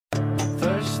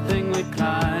we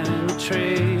climb a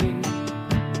tree,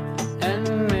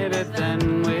 and maybe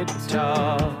then we'd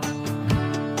talk,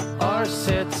 or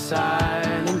sit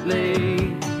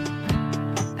silently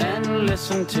and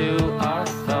listen to our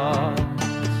thoughts.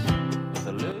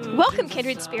 Welcome,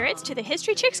 kindred spirits, to the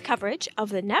History Chicks coverage of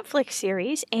the Netflix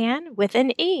series Anne with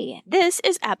an E. This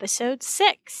is episode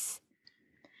 6.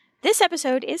 This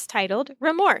episode is titled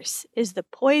Remorse is the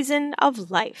Poison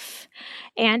of Life.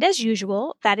 And as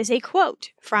usual, that is a quote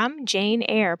from Jane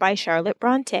Eyre by Charlotte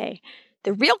Bronte.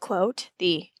 The real quote,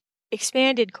 the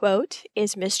expanded quote,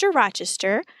 is Mr.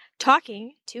 Rochester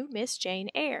talking to Miss Jane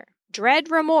Eyre. Dread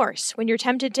remorse when you're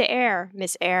tempted to err,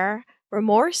 Miss Eyre.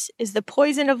 Remorse is the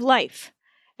poison of life.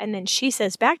 And then she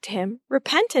says back to him,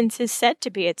 repentance is said to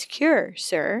be its cure,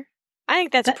 sir. I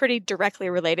think that's pretty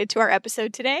directly related to our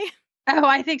episode today. Oh,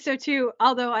 I think so too.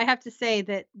 Although I have to say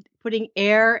that putting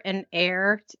air and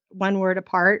air, one word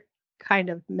apart,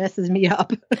 kind of messes me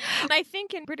up. I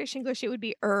think in British English it would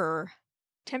be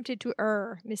tempted to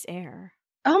Miss Eyre.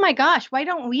 Oh my gosh, why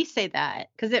don't we say that?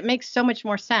 Because it makes so much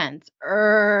more sense.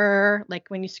 Like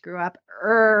when you screw up.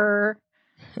 Can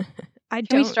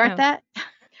we start that?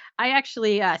 I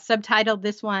actually subtitled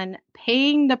this one,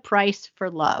 Paying the Price for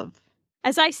Love.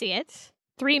 As I see it,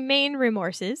 3 main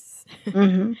remorses.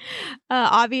 Mm-hmm.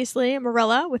 Obviously,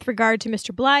 Marilla, with regard to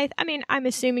Mr. Blythe. I mean, I'm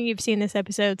assuming you've seen this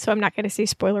episode, so I'm not going to say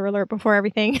spoiler alert before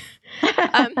everything.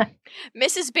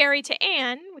 Mrs. Barry to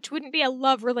Anne, which wouldn't be a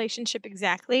love relationship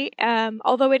exactly,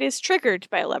 although it is triggered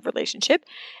by a love relationship.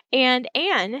 And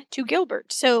Anne to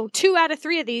Gilbert. So 2 out of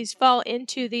 3 of these fall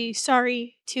into the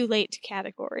sorry, too late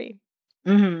category.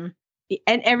 Mm-hmm.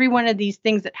 And every one of these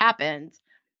things that happens,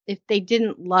 if they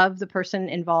didn't love the person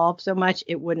involved so much,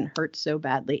 it wouldn't hurt so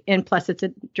badly. And plus, it's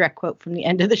a direct quote from the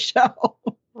end of the show.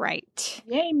 Right.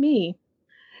 Yay, me.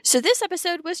 So this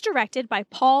episode was directed by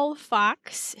Paul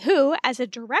Fox, who, as a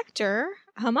director,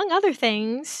 among other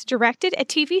things, directed a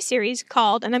TV series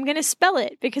called, and I'm going to spell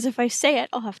it because if I say it,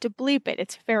 I'll have to bleep it.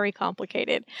 It's very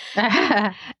complicated.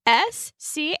 SCHITTS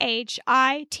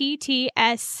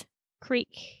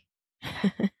Creek.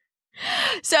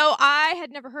 So I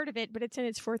had never heard of it, but it's in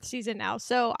its 4th season now.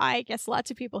 So I guess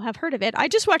lots of people have heard of it. I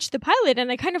just watched the pilot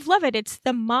and I kind of love it. It's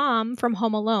the mom from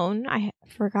Home Alone. I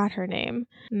forgot her name.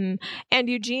 And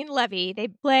Eugene Levy. They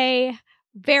play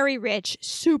very rich,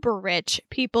 super rich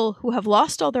people who have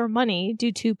lost all their money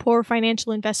due to poor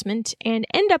financial investment and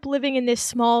end up living in this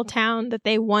small town that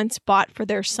they once bought for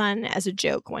their son as a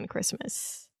joke one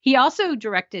Christmas. He also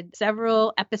directed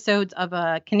several episodes of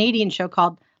a Canadian show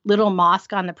called Little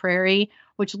Mosque on the Prairie,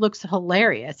 which looks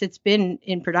hilarious. It's been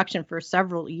in production for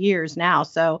several years now,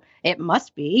 so it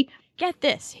must be. Get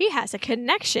this. He has a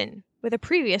connection with a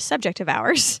previous subject of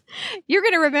ours. You're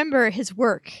going to remember his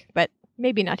work, but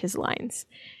maybe not his lines.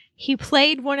 He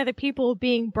played one of the people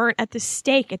being burnt at the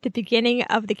stake at the beginning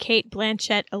of the Cate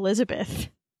Blanchett Elizabeth.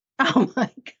 Oh my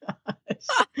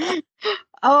gosh.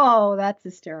 Oh, that's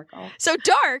hysterical. So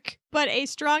dark, but a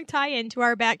strong tie-in to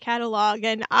our back catalog.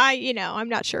 And I'm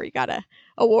not sure he got an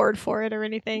award for it or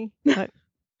anything, but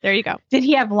there you go. Did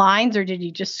he have lines or did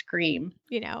he just scream?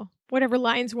 Whatever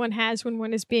lines one has when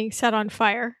one is being set on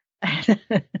fire.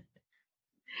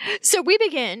 So we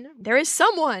begin. There is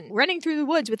someone running through the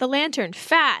woods with a lantern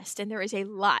fast, and there is a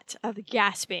lot of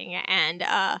gasping and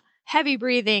heavy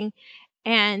breathing.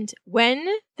 And when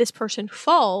this person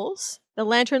falls, the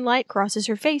lantern light crosses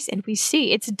her face and we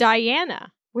see it's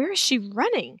Diana. Where is she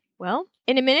running? Well,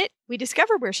 in a minute, we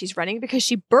discover where she's running because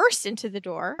she bursts into the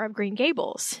door of Green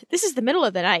Gables. This is the middle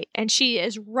of the night and she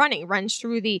is runs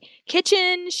through the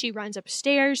kitchen. She runs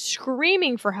upstairs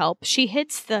screaming for help. She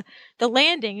hits the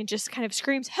landing and just kind of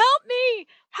screams, "Help me!"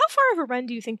 How far of a run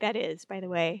do you think that is, by the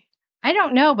way? I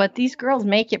don't know, but these girls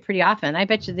make it pretty often. I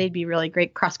bet you they'd be really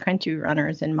great cross-country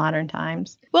runners in modern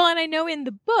times. Well, and I know in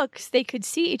the books they could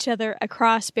see each other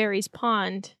across Barry's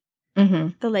Pond,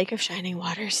 the Lake of Shining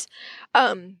Waters.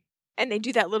 And they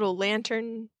do that little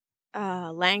lantern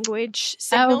language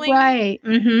signaling. Oh, right.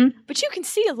 Mm-hmm. But you can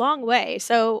see a long way,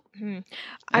 so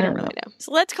I don't really know.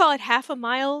 So let's call it half a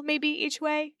mile maybe each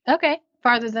way. Okay.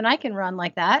 Farther than I can run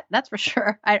like that. That's for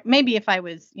sure. Maybe if I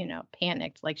was,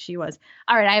 panicked like she was.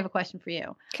 All right. I have a question for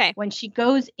you. Okay. When she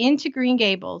goes into Green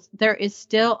Gables, there is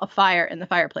still a fire in the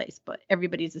fireplace, but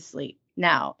everybody's asleep.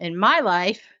 Now, in my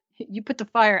life, you put the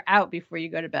fire out before you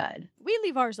go to bed. We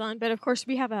leave ours on, but of course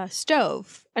we have a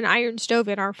stove, an iron stove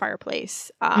in our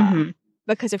fireplace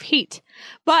because of heat.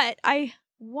 But I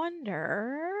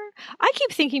wonder, I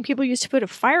keep thinking people used to put a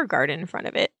fire garden in front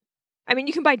of it. I mean,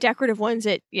 you can buy decorative ones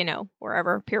at,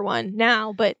 wherever, Pier 1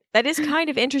 now, but that is kind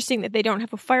of interesting that they don't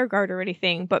have a fire guard or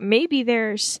anything. But maybe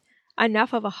there's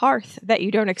enough of a hearth that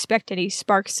you don't expect any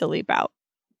sparks to leap out.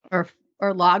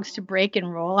 Or logs to break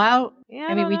and roll out. Yeah,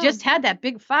 I mean, we just had that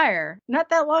big fire not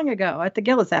that long ago at the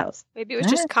Gillis house. Maybe it was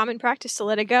just common practice to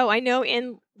let it go. I know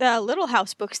in the Little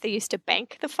House books, they used to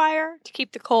bank the fire to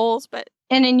keep the coals, but...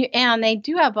 And they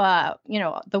do have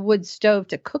the wood stove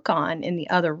to cook on in the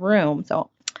other room.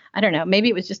 So I don't know. Maybe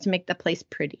it was just to make the place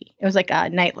pretty. It was like a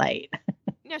nightlight.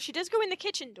 No, she does go in the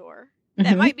kitchen door.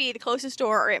 That might be the closest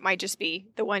door, or it might just be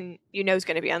the one you know is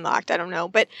going to be unlocked. I don't know.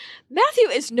 But Matthew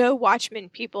is no watchman,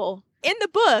 people. In the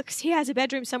books, he has a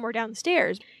bedroom somewhere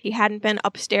downstairs. He hadn't been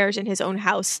upstairs in his own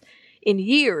house in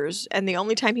years, and the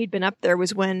only time he'd been up there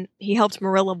was when he helped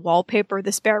Marilla wallpaper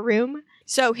the spare room.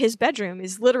 So his bedroom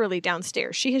is literally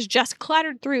downstairs. She has just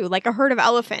clattered through like a herd of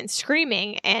elephants,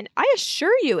 screaming, and I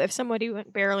assure you, if somebody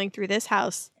went barreling through this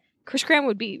house, Chris Graham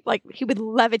would be like, he would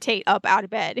levitate up out of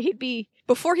bed.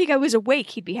 Before he was awake,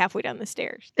 he'd be halfway down the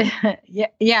stairs.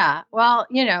 Yeah. Well,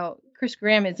 Chris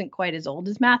Graham isn't quite as old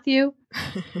as Matthew.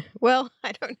 Well,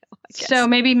 I don't know. I guess. So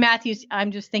maybe Matthew's,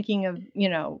 I'm just thinking of,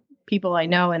 people I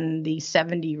know in the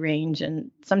 70 range,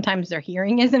 and sometimes their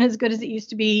hearing isn't as good as it used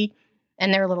to be,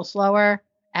 and they're a little slower,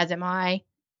 as am I.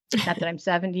 Not that I'm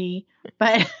 70,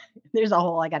 but there's a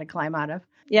hole I got to climb out of.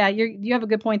 Yeah, you have a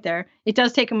good point there. It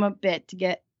does take them a bit to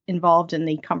get involved in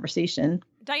the conversation.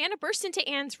 Diana bursts into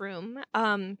Anne's room.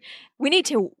 We need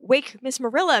to wake Miss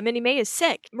Marilla. Minnie May is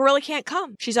sick. Marilla can't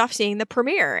come. She's off seeing the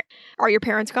premiere. Are your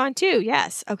parents gone too?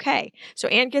 Yes. Okay. So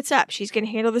Anne gets up. She's going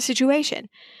to handle the situation.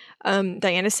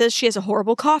 Diana says she has a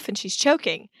horrible cough and she's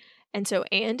choking. And so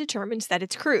Anne determines that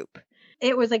it's croup.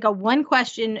 It was like a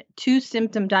 1-question,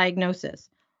 2-symptom diagnosis.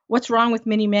 What's wrong with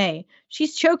Minnie May?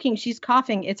 She's choking. She's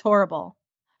coughing. It's horrible.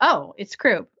 Oh, it's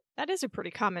croup. That is a pretty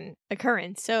common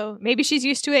occurrence. So maybe she's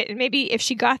used to it. And maybe if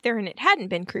she got there and it hadn't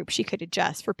been croup, she could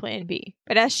adjust for plan B.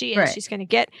 But as she is, right, she's going to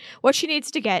get what she needs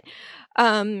to get.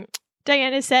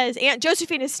 Diana says, Aunt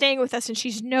Josephine is staying with us and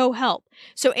she's no help.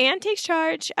 So Anne takes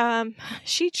charge.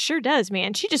 She sure does,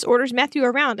 man. She just orders Matthew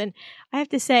around. And I have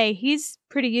to say, he's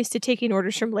pretty used to taking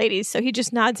orders from ladies. So he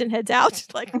just nods and heads out.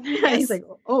 Like, yes. He's like,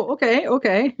 oh,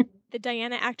 okay. The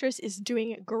Diana actress is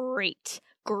doing great.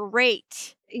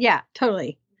 Great. Yeah,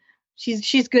 totally.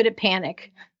 She's good at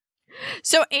panic.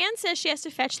 So Anne says she has to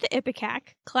fetch the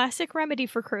Ipecac, classic remedy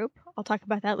for croup. I'll talk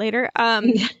about that later.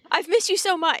 I've missed you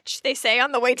so much, they say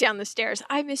on the way down the stairs.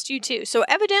 I missed you too. So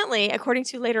evidently, according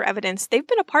to later evidence, they've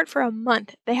been apart for a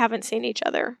month. They haven't seen each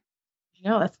other.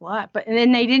 No, that's a lot. And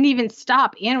then they didn't even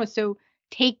stop. Anne was so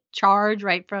take charge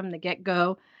right from the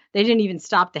get-go. They didn't even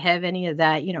stop to have any of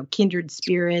that, kindred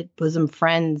spirit, bosom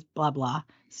friends, blah, blah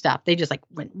stuff. They just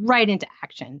went right into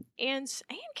action. Anne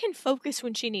can focus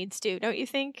when she needs to, don't you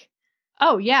think?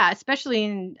 Oh, yeah, especially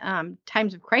in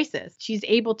times of crisis. She's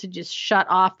able to just shut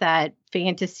off that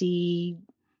fantasy,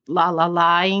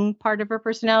 lying part of her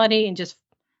personality and just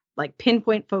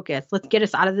pinpoint focus. Let's get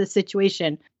us out of this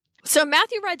situation. So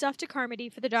Matthew rides off to Carmody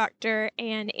for the doctor,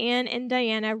 and Anne and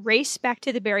Diana race back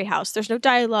to the Barry house. There's no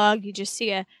dialogue. You just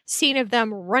see a scene of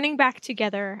them running back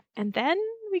together, and then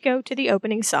we go to the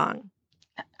opening song.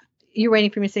 You're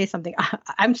waiting for me to say something.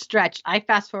 I'm stretched. I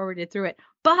fast forwarded through it,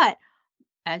 but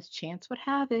as chance would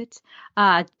have it,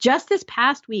 just this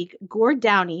past week, Gord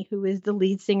Downie, who is the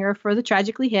lead singer for the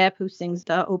Tragically Hip, who sings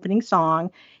the opening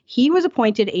song, he was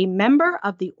appointed a member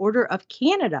of the Order of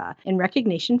Canada in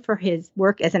recognition for his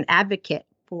work as an advocate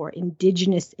for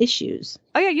Indigenous issues.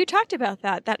 Oh, yeah, you talked about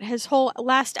that. That his whole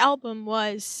last album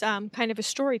was kind of a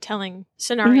storytelling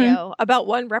scenario about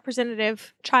one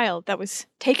representative child that was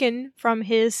taken from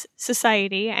his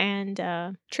society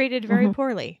and treated very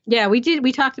poorly. Yeah, we did.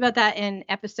 We talked about that in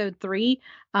episode 3,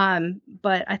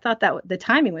 but I thought that the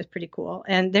timing was pretty cool.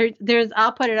 And there's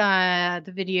I'll put it on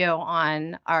the video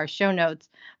on our show notes,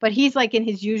 but he's in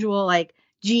his usual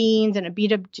jeans and a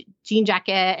beat up jean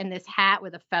jacket and this hat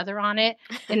with a feather on it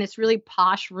in this really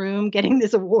posh room getting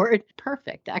this award.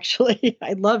 Perfect, actually.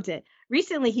 I loved it.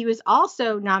 Recently, he was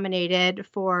also nominated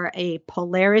for a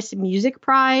Polaris Music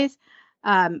Prize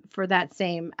for that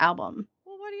same album.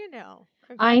 Well, what do you know?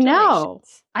 I know.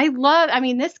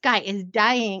 This guy is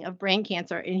dying of brain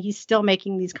cancer and he's still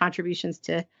making these contributions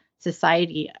to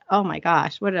society. Oh my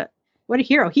gosh, what a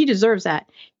hero. He deserves that.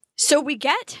 So we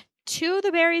get to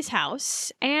the Barry's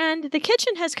house, and the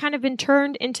kitchen has kind of been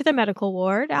turned into the medical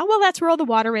ward. Well, that's where all the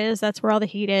water is. That's where all the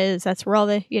heat is. That's where all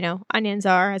the, onions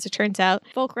are, as it turns out.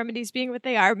 Folk remedies being what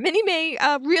they are. Minnie May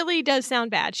really does sound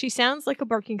bad. She sounds like a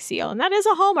barking seal, and that is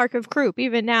a hallmark of croup,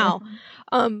 even now.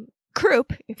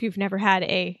 Croup, if you've never had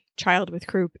a child with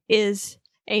croup, is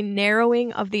a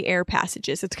narrowing of the air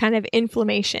passages. It's kind of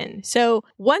inflammation. So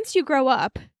once you grow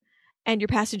up and your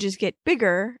passages get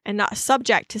bigger and not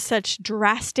subject to such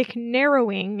drastic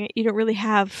narrowing, you don't really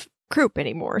have croup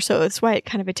anymore. So that's why it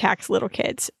kind of attacks little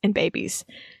kids and babies.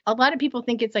 A lot of people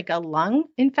think it's like a lung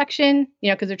infection,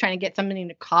 because they're trying to get somebody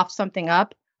to cough something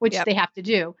up, which they have to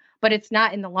do. But it's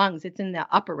not in the lungs. It's in the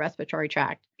upper respiratory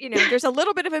tract. There's a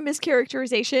little bit of a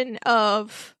mischaracterization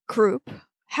of croup.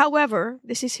 However,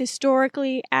 this is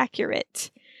historically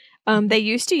accurate. They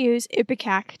used to use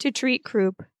Ipecac to treat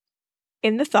croup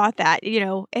in the thought that,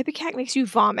 Ipecac makes you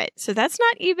vomit. So that's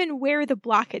not even where the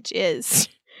blockage is.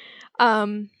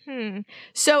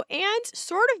 So Anne's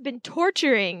sort of been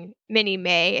torturing Minnie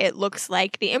May, it looks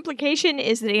like. The implication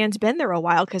is that Anne's been there a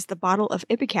while because the bottle of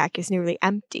Ipecac is nearly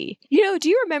empty. Do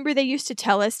you remember they used to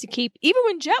tell us to keep, even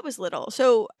when Jet was little,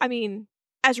 so,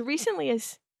 as recently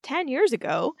as 10 years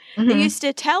ago, they used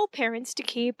to tell parents to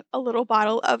keep a little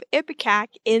bottle of Ipecac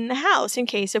in the house in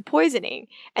case of poisoning.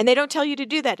 And they don't tell you to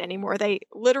do that anymore. They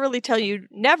literally tell you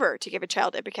never to give a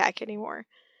child Ipecac anymore.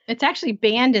 It's actually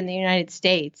banned in the United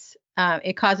States.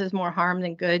 It causes more harm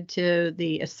than good to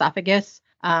the esophagus,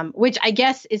 which I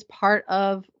guess is part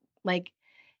of,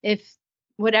 if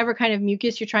whatever kind of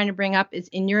mucus you're trying to bring up is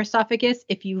in your esophagus,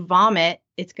 if you vomit,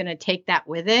 it's going to take that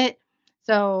with it.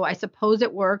 So I suppose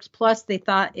it works. Plus, they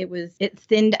thought it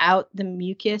thinned out the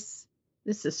mucus.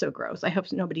 This is so gross. I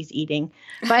hope nobody's eating.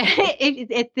 But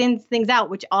it thins things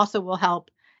out, which also will help,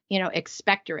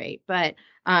 expectorate. But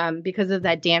because of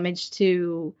that damage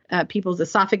to people's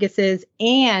esophaguses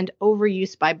and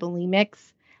overuse by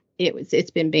bulimics,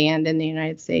 it's been banned in the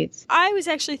United States. I was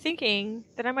actually thinking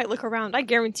that I might look around. I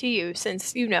guarantee you,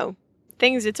 since,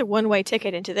 things, it's a one-way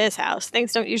ticket into this house.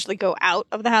 Things don't usually go out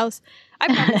of the house. I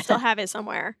probably still have it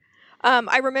somewhere.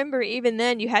 I remember even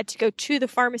then you had to go to the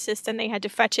pharmacist and they had to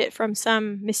fetch it from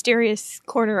some mysterious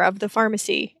corner of the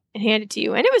pharmacy and hand it to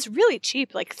you. And it was really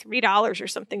cheap, like $3 or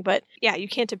something. But yeah, you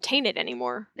can't obtain it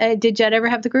anymore. Did Jed ever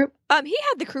have the croup? He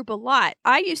had the croup a lot.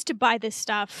 I used to buy this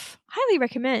stuff, highly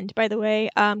recommend, by the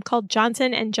way, called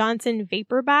Johnson & Johnson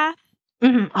Vapor Bath.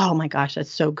 Mm-hmm. Oh my gosh,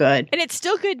 that's so good. And it's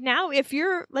still good now if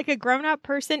you're like a grown-up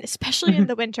person, especially in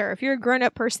the winter. If you're a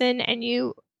grown-up person and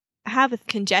you have a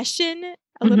congestion,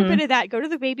 a little bit of that, go to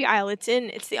the baby aisle. It's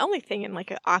the only thing in like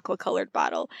an aqua colored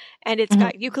bottle, and it's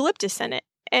got eucalyptus in it.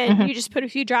 And you just put a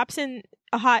few drops in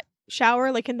a hot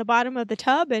shower, like in the bottom of the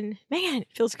tub, and man, it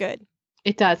feels good.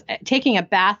 It does. Taking a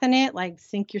bath in it, like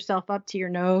sink yourself up to your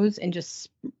nose and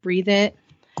just breathe it.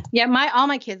 Yeah, all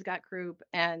my kids got croup,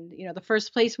 and the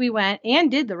first place we went, Anne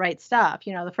did the right stuff.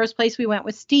 The first place we went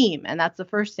was steam, and that's the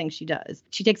first thing she does.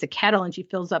 She takes a kettle and she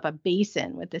fills up a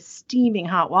basin with this steaming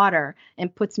hot water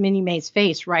and puts Minnie May's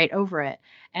face right over it.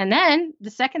 And then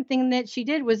the second thing that she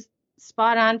did was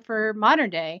spot on for modern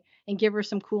day and give her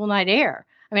some cool night air.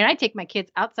 I mean, I take my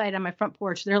kids outside on my front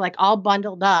porch. They're like all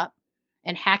bundled up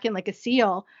and hacking like a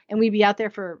seal, and we'd be out there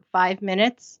for 5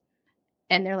 minutes.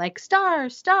 And they're like,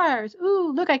 stars, stars.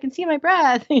 Ooh, look, I can see my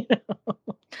breath.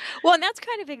 Well, and that's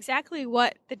kind of exactly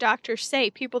what the doctors say.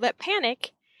 People that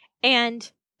panic and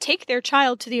take their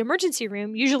child to the emergency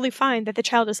room usually find that the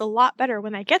child is a lot better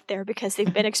when they get there because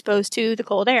they've been exposed to the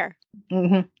cold air.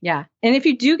 Mm-hmm. Yeah. And if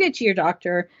you do get to your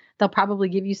doctor, they'll probably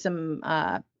give you some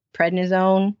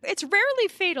prednisone. It's rarely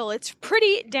fatal. It's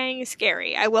pretty dang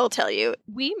scary, I will tell you.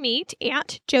 We meet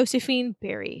Aunt Josephine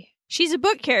Barry. She's a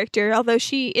book character, although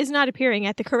she is not appearing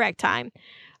at the correct time.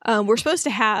 We're supposed to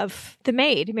have the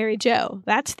maid, Mary Jo.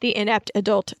 That's the inept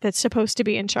adult that's supposed to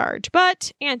be in charge.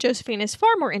 But Aunt Josephine is far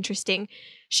more interesting.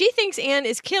 She thinks Anne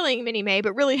is killing Minnie May,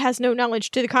 but really has no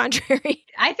knowledge to the contrary.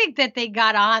 I think that they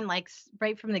got on like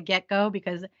right from the get-go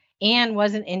because Anne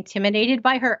wasn't intimidated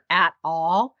by her at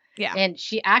all. Yeah. And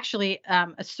she actually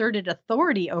asserted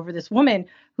authority over this woman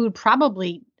who'd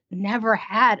probably never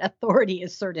had authority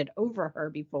asserted over her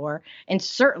before, and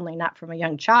certainly not from a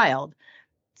young child.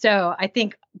 So I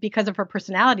think because of her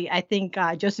personality, I think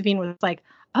Josephine was like,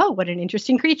 oh, what an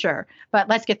interesting creature. But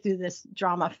let's get through this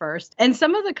drama first. And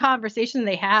some of the conversation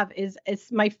they have is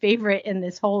my favorite in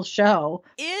this whole show.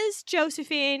 Is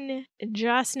Josephine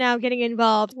just now getting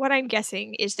involved? What I'm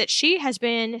guessing is that she has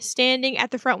been standing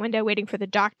at the front window waiting for the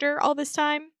doctor all this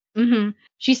time. Mm-hmm.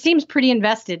 She seems pretty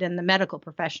invested in the medical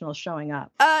professionals showing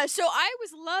up. So I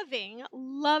was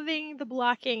loving the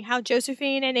blocking, how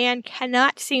Josephine and Anne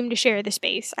cannot seem to share the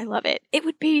space. I love it. It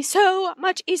would be so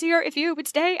much easier if you would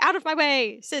stay out of my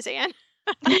way, says Anne.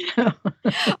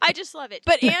 I just love it.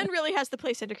 But Anne really has the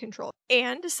place under control.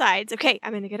 Anne decides, okay,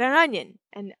 I'm going to get an onion.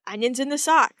 And onions in the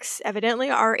socks evidently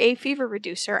are a fever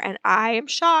reducer. And I am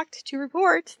shocked to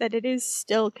report that it is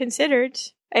still considered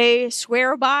a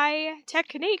swear-by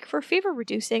technique for fever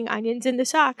reducing, onions in the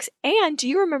socks. And do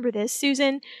you remember this,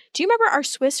 Susan? Do you remember our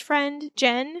Swiss friend,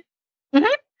 Jen? Mm-hmm.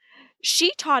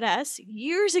 She taught us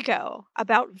years ago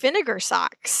about vinegar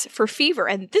socks for fever,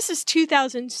 and this is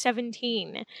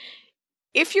 2017.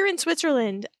 If you're in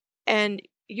Switzerland and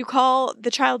you call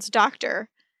the child's doctor,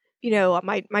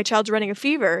 my child's running a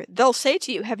fever, they'll say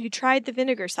to you, have you tried the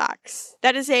vinegar socks?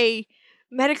 That is a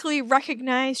medically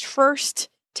recognized first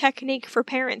technique for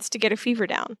parents to get a fever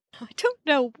down. I don't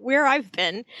know where I've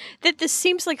been that this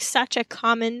seems like such a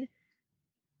common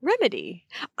remedy.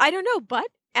 I don't know, but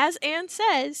as Anne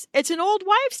says, it's an old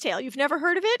wives' tale. You've never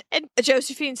heard of it? And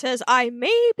Josephine says, I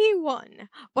may be one,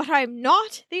 but I'm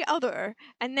not the other.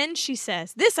 And then she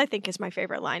says, this I think is my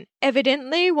favorite line,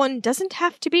 evidently one doesn't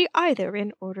have to be either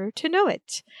in order to know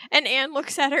it. And Anne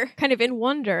looks at her kind of in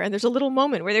wonder, and there's a little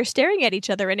moment where they're staring at each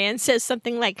other, and Anne says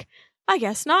something like, I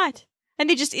guess not.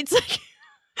 And it's like,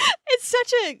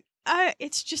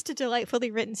 it's just a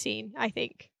delightfully written scene, I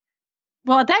think.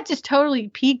 Well, that just totally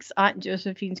piques Aunt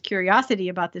Josephine's curiosity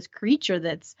about this creature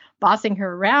that's bossing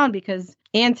her around, because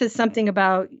Anne says something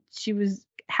about she was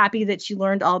happy that she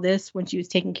learned all this when she was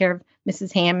taking care of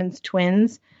Mrs. Hammond's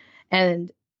twins.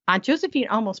 And Aunt Josephine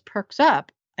almost perks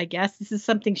up. I guess this is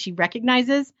something she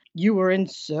recognizes. You were in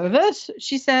service,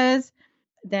 she says.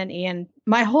 Then Anne,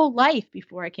 my whole life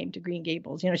before I came to Green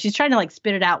Gables. She's trying to like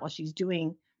spit it out while she's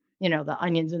doing, the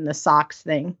onions and the socks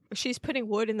thing. She's putting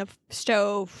wood in the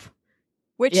stove.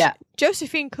 Which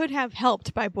Josephine could have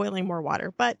helped by boiling more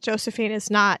water, but Josephine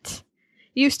is not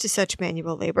used to such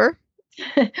manual labor.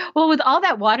 Well, with all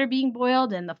that water being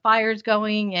boiled and the fires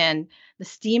going and the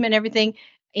steam and everything,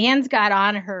 Anne's got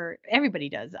on everybody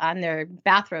does, on their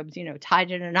bathrobes,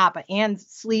 tied in a knot, but Anne's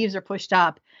sleeves are pushed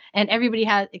up, and everybody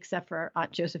has, except for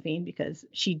Aunt Josephine, because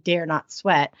she dare not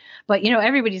sweat. But,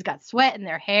 everybody's got sweat in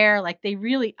their hair. Like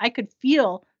I could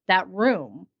feel that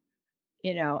room.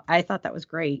 I thought that was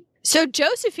great. So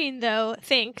Josephine, though,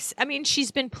 thinks, she's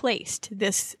been placed.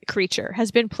 This creature has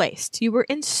been placed. You were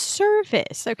in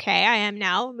service. Okay, I am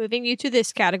now moving you to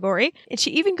this category. And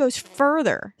she even goes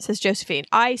further, says Josephine.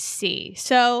 I see.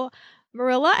 So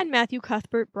Marilla and Matthew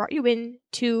Cuthbert brought you in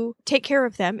to take care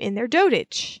of them in their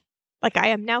dotage. Like, I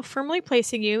am now firmly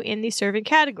placing you in the servant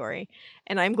category,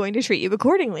 and I'm going to treat you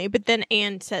accordingly. But then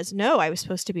Anne says, no, I was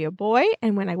supposed to be a boy,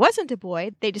 and when I wasn't a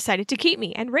boy, they decided to keep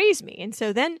me and raise me. And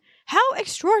so then, how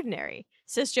extraordinary,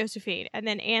 says Josephine. And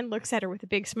then Anne looks at her with a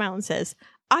big smile and says,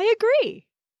 I agree.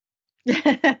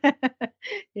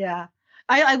 Yeah.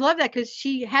 I love that, because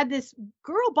she had this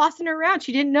girl bossing her around.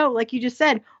 She didn't know, like you just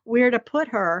said, where to put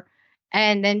her.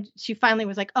 And then she finally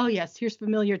was like, oh, yes, here's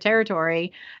familiar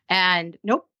territory. And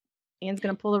nope. Anne's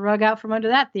going to pull the rug out from under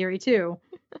that theory, too.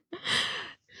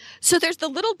 So there's the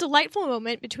little delightful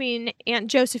moment between Aunt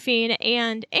Josephine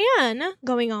and Anne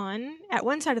going on at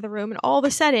one side of the room, and all of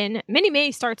a sudden, Minnie May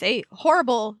starts a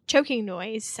horrible choking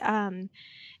noise, and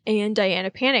Diana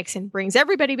panics and brings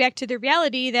everybody back to the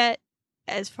reality that,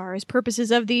 as far as purposes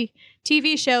of the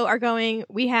TV show are going,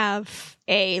 we have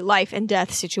a life and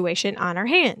death situation on our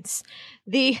hands.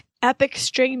 The epic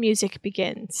string music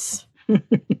begins.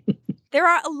 There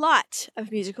are a lot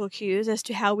of musical cues as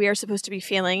to how we are supposed to be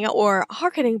feeling or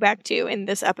hearkening back to in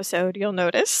this episode, you'll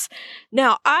notice.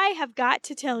 Now, I have got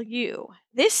to tell you,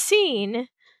 this scene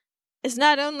is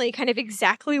not only kind of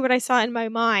exactly what I saw in my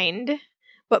mind,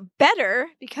 but better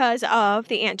because of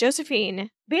the Aunt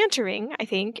Josephine bantering, I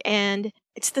think, and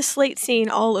it's the Slate scene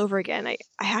all over again.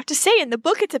 I have to say, in the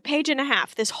book, it's a page and a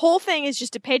half. This whole thing is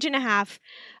just a page and a half.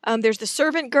 There's the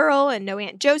servant girl and no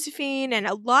Aunt Josephine and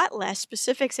a lot less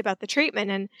specifics about the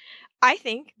treatment. And I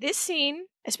think this scene,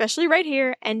 especially right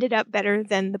here, ended up better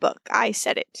than the book. I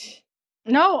said it.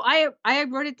 No, I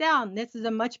wrote it down. This is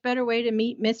a much better way to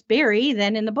meet Miss Barry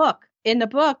than in the book. In the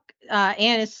book,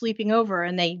 Anne is sleeping over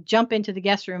and they jump into the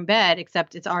guest room bed,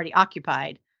 except it's already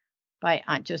occupied by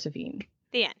Aunt Josephine.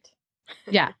 The end.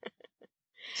 Yeah.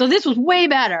 So this was way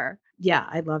better. Yeah,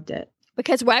 I loved it.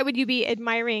 Because why would you be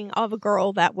admiring of a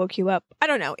girl that woke you up? I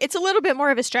don't know. It's a little bit more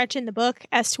of a stretch in the book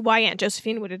as to why Aunt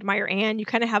Josephine would admire Anne. You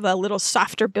kind of have a little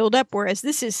softer buildup, whereas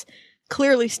this is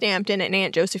clearly stamped in an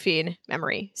Aunt Josephine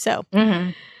memory. So,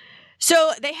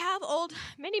 So they have old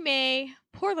Minnie May,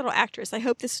 poor little actress. I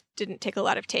hope this didn't take a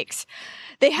lot of takes.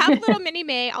 They have little Minnie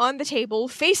May on the table,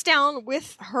 face down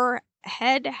with her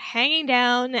head hanging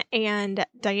down, and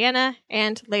Diana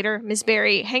and later Miss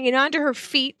Barry hanging onto her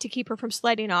feet to keep her from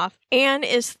sliding off. Anne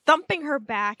is thumping her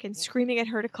back and screaming at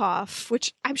her to cough,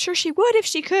 which I'm sure she would if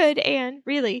she could. And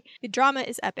really, the drama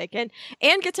is epic. And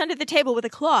Anne gets under the table with a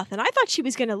cloth, and I thought she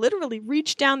was going to literally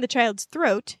reach down the child's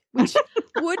throat, which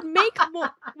would make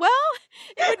more, well,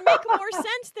 it would make more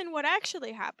sense than what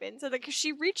actually happened. So, like, if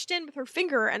she reached in with her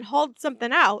finger and hauled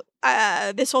something out,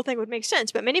 this whole thing would make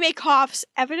sense. But Minnie May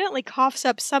evidently coughs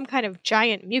up some kind of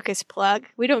giant mucus plug.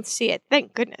 We don't see it.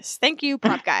 Thank goodness. Thank you,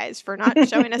 prop guys, for not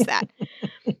showing us that.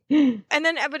 And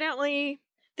then evidently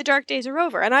the dark days are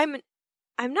over. And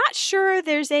I'm not sure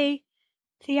there's a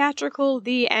theatrical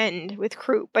the end with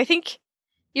Croup. I think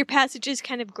your passages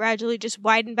kind of gradually just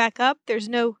widen back up. There's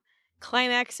no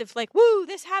climax of like, woo,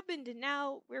 this happened and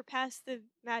now we're past the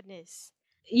madness.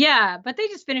 Yeah, but they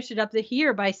just finished it up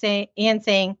here by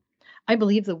saying, I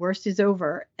believe the worst is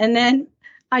over. And then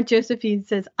Aunt Josephine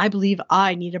says, I believe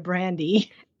I need a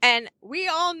brandy. And we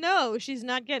all know she's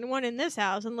not getting one in this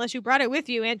house unless you brought it with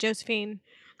you, Aunt Josephine.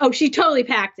 Oh, she totally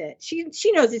packed it.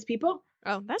 She knows these people.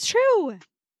 Oh, that's true.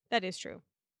 That is true.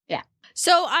 Yeah.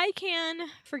 So I can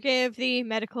forgive the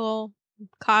medical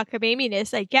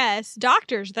cockabaminess, I guess.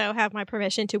 Doctors, though, have my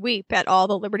permission to weep at all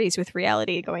the liberties with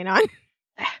reality going on.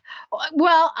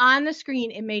 Well, on the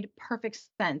screen, it made perfect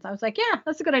sense. I was like, yeah,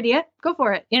 that's a good idea. Go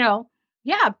for it.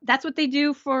 Yeah, that's what they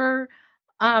do for,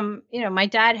 my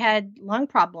dad had lung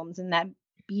problems, and that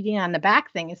beating on the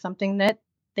back thing is something that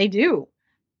they do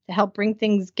to help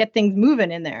get things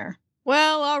moving in there.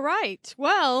 Well, all right.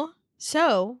 Well,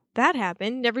 so that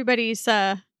happened. Everybody's,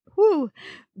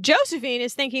 Josephine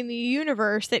is thanking the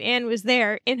universe that Anne was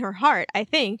there in her heart, I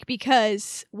think,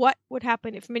 because what would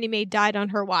happen if Minnie May died on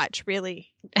her watch,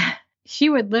 really? She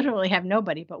would literally have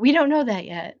nobody, but we don't know that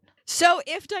yet. So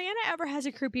if Diana ever has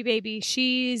a croupy baby,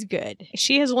 she's good.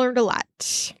 She has learned a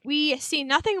lot. We see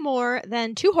nothing more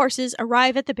than 2 horses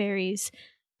arrive at the Barrys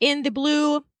in the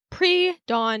blue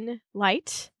pre-dawn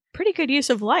light. Pretty good use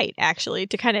of light, actually,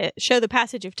 to kind of show the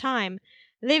passage of time.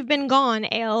 They've been gone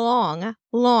a long,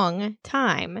 long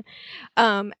time.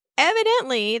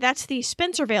 Evidently, that's the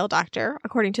Spencervale doctor,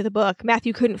 according to the book.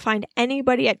 Matthew couldn't find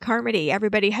anybody at Carmody.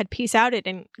 Everybody had peace outed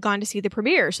and gone to see the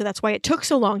premiere, so that's why it took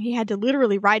so long. He had to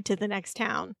literally ride to the next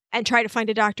town and try to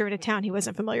find a doctor in a town he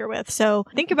wasn't familiar with. So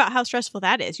think about how stressful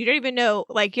that is. You don't even know,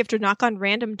 like, you have to knock on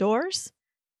random doors.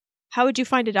 How would you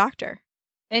find a doctor?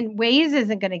 And Waze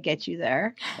isn't going to get you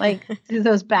there, like through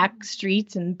those back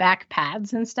streets and back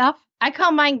paths and stuff. I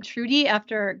call mine Trudy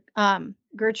after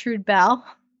Gertrude Bell.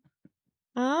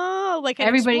 Oh, like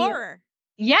an explorer.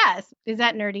 Yes. Is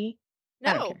that nerdy?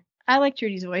 No. I like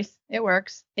Trudy's voice. It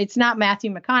works. It's not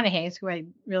Matthew McConaughey's, who I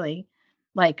really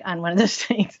like on one of those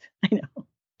things. I know.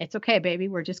 It's okay, baby.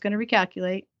 We're just going to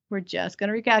recalculate.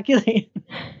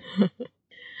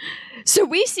 So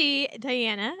we see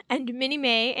Diana and Minnie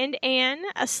May and Anne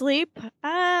asleep,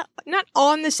 not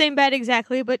on the same bed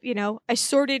exactly, but,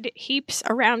 assorted heaps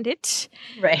around it.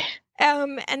 Right.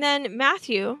 And then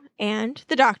Matthew and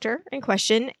the doctor in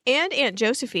question and Aunt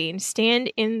Josephine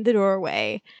stand in the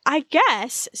doorway. I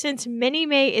guess since Minnie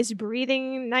May is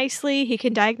breathing nicely, he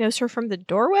can diagnose her from the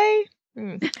doorway.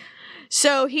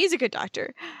 So he's a good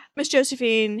doctor. Miss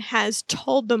Josephine has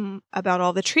told them about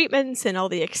all the treatments and all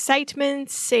the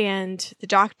excitements, and the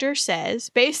doctor says,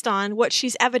 based on what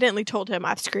she's evidently told him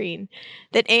off screen,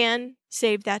 that Anne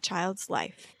saved that child's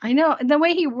life. I know. The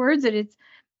way he words it, it's,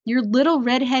 your little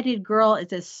redheaded girl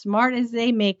is as smart as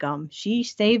they make them. She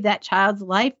saved that child's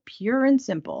life, pure and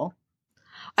simple.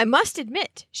 I must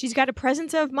admit, she's got a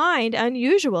presence of mind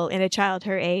unusual in a child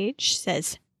her age,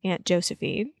 says Aunt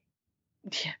Josephine.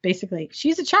 Yeah, basically,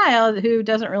 she's a child who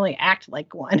doesn't really act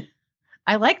like one.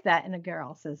 I like that in a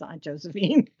girl, says Aunt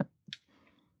Josephine.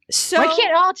 So why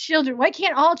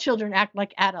can't all children act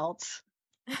like adults?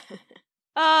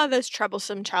 Those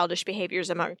troublesome childish behaviors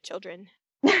among children.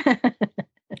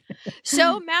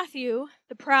 So Matthew,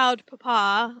 the proud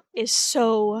papa, is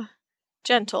so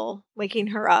gentle, waking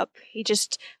her up. He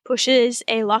just pushes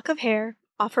a lock of hair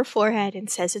off her forehead and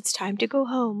says it's time to go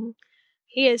home.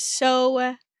 He is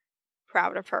so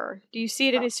proud of her. Do you see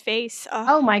it in his face?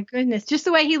 Oh my goodness. Just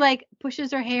the way he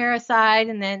pushes her hair aside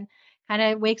and then kind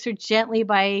of wakes her gently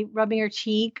by rubbing her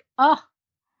cheek. Oh,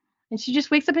 and she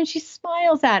just wakes up and she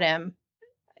smiles at him.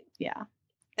 Yeah.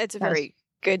 It's a very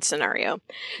good scenario.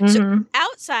 Mm-hmm. So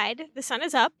outside, the sun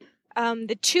is up.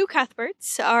 The 2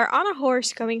 Cuthberts are on a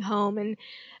horse going home, and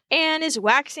Anne is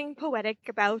waxing poetic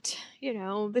about,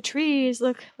 the trees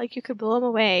look like you could blow them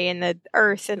away, and the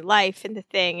earth and life and the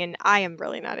thing, and I am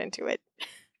really not into it.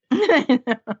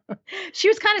 She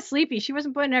was kind of sleepy. She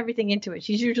wasn't putting everything into it.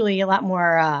 She's usually a lot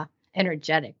more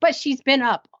energetic, but she's been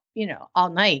up, all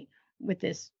night with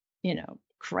this,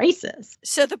 crisis.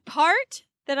 So the part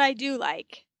that I do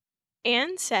like,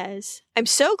 Anne says, I'm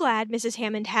so glad Mrs.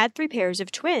 Hammond had 3 pairs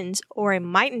of twins, or I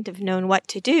mightn't have known what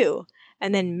to do.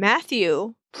 And then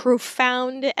Matthew,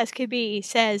 profound as could be,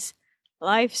 says,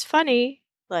 life's funny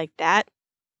like that.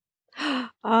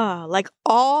 Like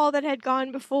all that had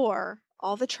gone before,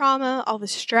 all the trauma, all the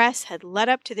stress had led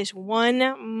up to this one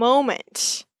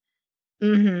moment.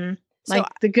 Mm-hmm. Like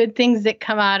the good things that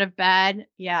come out of bad.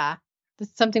 Yeah.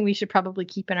 That's something we should probably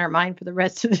keep in our mind for the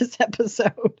rest of this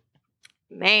episode.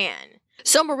 Man.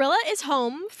 So Marilla is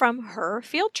home from her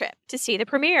field trip to see the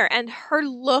premiere, and her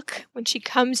look when she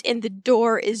comes in the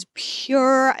door is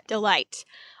pure delight.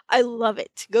 I love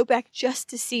it. Go back just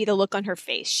to see the look on her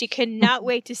face. She cannot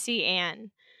wait to see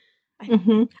Anne.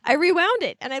 I rewound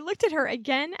it, and I looked at her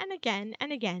again and again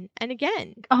and again and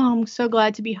again. Oh, I'm so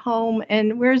glad to be home.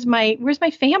 And where's my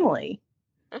family?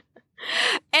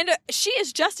 And she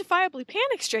is justifiably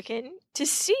panic-stricken to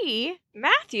see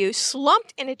Matthew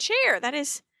slumped in a chair. That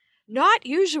is not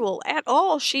usual at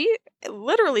all. She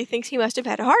literally thinks he must have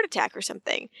had a heart attack or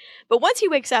something. But once he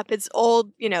wakes up, it's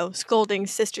old, scolding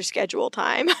sister schedule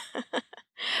time.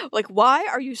 Like, why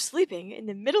are you sleeping in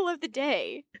the middle of the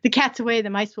day? The cat's away,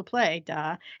 the mice will play,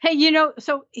 duh. Hey,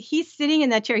 so he's sitting in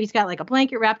that chair. He's got like a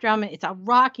blanket wrapped around him. It's a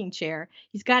rocking chair.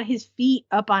 He's got his feet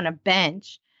up on a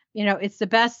bench. It's the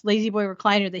best lazy boy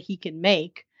recliner that he can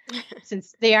make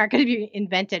since they aren't going to be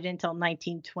invented until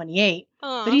 1928.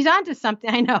 But he's onto something.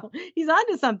 I know. He's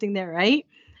onto something there, right?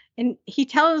 And he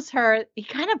tells her, he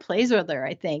kind of plays with her,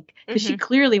 I think, because she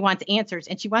clearly wants answers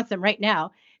and she wants them right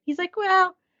now. He's like,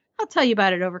 well, I'll tell you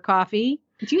about it over coffee.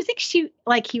 Do you think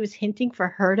he was hinting for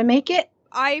her to make it?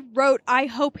 I wrote, I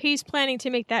hope he's planning to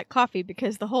make that coffee,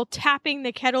 because the whole tapping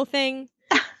the kettle thing,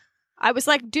 I was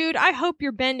like, dude, I hope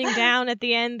you're bending down at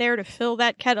the end there to fill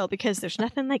that kettle, because there's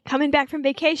nothing like coming back from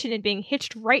vacation and being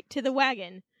hitched right to the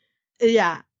wagon.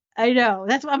 Yeah, I know.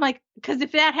 That's what I'm like, because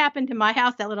if that happened to my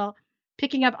house, that little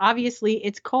picking up, obviously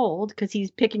it's cold because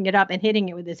he's picking it up and hitting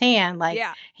it with his hand. Like,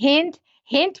 yeah.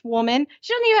 Hint, woman.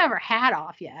 She doesn't even have her hat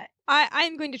off yet.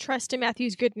 I'm going to trust in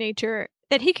Matthew's good nature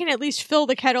that he can at least fill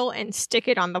the kettle and stick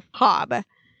it on the hob.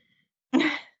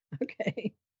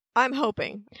 Okay. I'm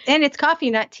hoping. And it's coffee,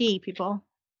 not tea, people.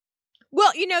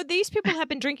 Well, these people have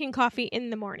been drinking coffee in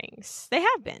the mornings. They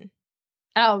have been.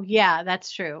 Oh, yeah,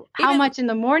 that's true. How much in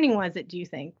the morning was it, do you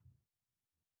think?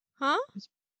 Huh?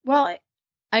 Well,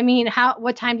 I mean,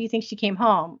 what time do you think she came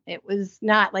home? It was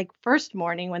not like first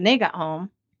morning when they got home.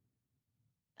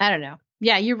 I don't know.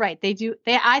 Yeah, you're right.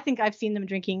 I think I've seen them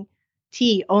drinking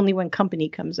tea only when company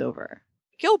comes over.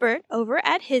 Gilbert, over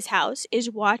at his house, is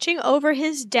watching over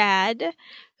his dad,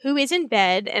 who is in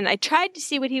bed, and I tried to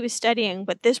see what he was studying,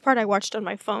 but this part I watched on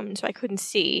my phone, so I couldn't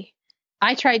see.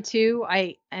 I tried too.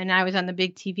 I was on the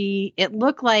big TV. It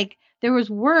looked like there was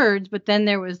words, but then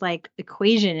there was like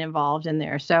equation involved in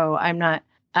there. So I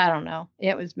don't know.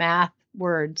 It was math,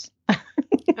 words.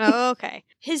 Oh, okay.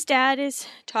 His dad is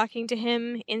talking to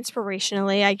him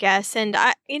inspirationally, I guess. And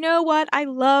you know what? I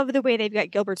love the way they've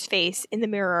got Gilbert's face in the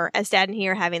mirror as Dad and he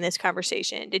are having this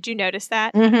conversation. Did you notice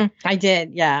that? Mm-hmm. I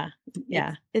did. Yeah.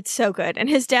 Yeah. It's so good. And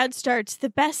his dad starts, the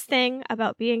best thing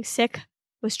about being sick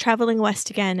was traveling west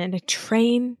again, and a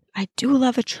train. I do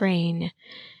love a train.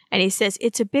 And he says,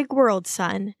 it's a big world,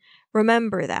 son.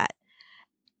 Remember that.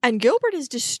 And Gilbert is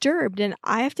disturbed. And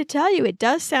I have to tell you, it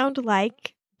does sound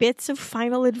like bits of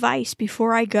final advice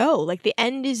before I go. Like the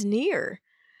end is near.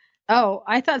 Oh,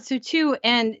 I thought so too.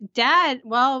 And Dad,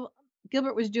 while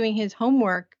Gilbert was doing his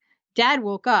homework, Dad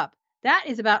woke up. That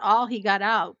is about all he got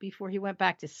out before he went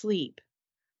back to sleep.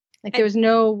 Like there was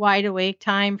no wide awake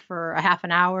time for a half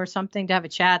an hour or something to have a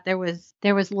chat. There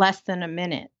was less than a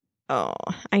minute. Oh,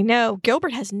 I know.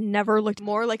 Gilbert has never looked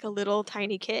more like a little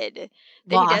tiny kid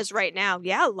than he does right now.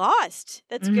 Yeah, lost.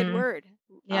 That's a good word.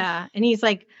 Yeah. And he's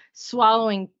like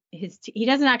swallowing he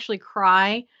doesn't actually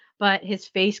cry, but his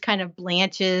face kind of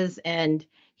blanches and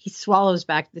he swallows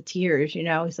back the tears,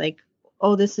 He's like,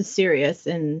 oh, this is serious.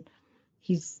 And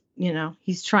he's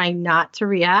trying not to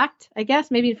react, I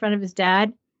guess, maybe in front of his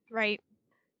dad. Right.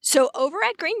 So over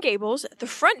at Green Gables, the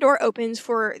front door opens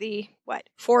for the,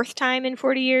 fourth time in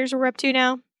 40 years we're up to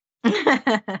now?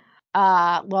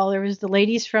 Well, there was the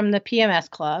ladies from the PMS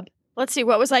club. Let's see,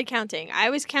 what was I counting? I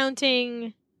was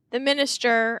counting the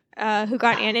minister who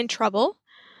got Anne in trouble.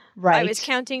 Right. I was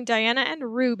counting Diana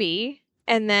and Ruby,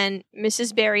 and then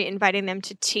Mrs. Barry inviting them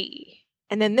to tea.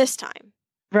 And then this time.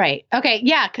 Right. Okay.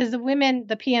 Yeah, because the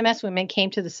PMS women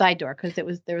came to the side door because there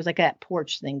was like that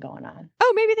porch thing going on.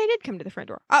 Oh, maybe they did come to the front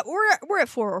door. We're at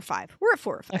 4 or 5. We're at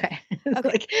 4 or 5. Okay.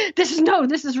 Like, this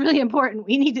is really important.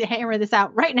 We need to hammer this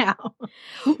out right now.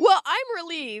 Well, I'm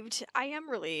relieved. I am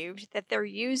relieved that they're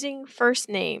using first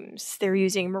names. They're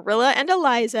using Marilla and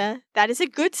Eliza. That is a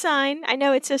good sign. I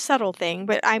know it's a subtle thing,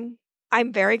 but I'm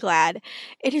very glad.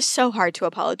 It is so hard to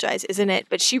apologize, isn't it?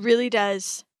 But she really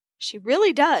does. She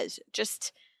really does.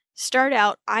 Just Start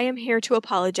out, I am here to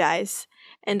apologize,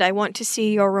 and I want to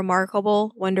see your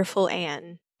remarkable, wonderful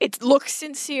Anne. It looks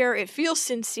sincere, it feels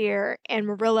sincere, and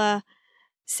Marilla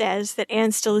says that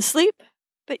Anne's still asleep,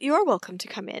 but you're welcome to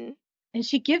come in. And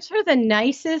she gives her the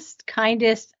nicest,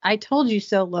 kindest, I told you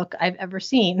so look I've ever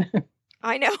seen.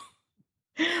 I know.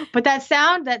 But that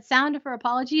sound of her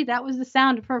apology, that was the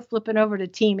sound of her flipping over to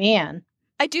Team Anne.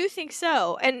 I do think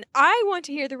so. And I want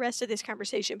to hear the rest of this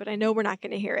conversation, but I know we're not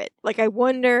going to hear it. Like, I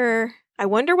wonder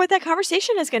what that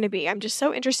conversation is going to be. I'm just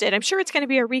so interested. I'm sure it's going to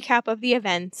be a recap of the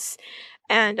events.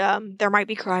 And there might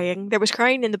be crying. There was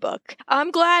crying in the book.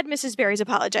 I'm glad Mrs. Barry's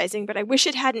apologizing, but I wish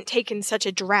it hadn't taken such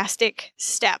a drastic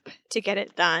step to get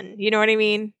it done. You know what I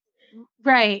mean?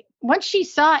 Right. Once she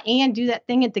saw Anne do that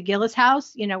thing at the Gillis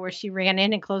house, where she ran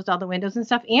in and closed all the windows and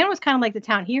stuff, Anne was kind of like the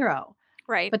town hero.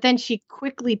 Right. But then she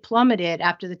quickly plummeted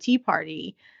after the Tea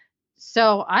Party.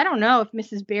 So I don't know if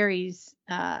Mrs. Barry's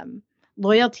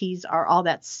loyalties are all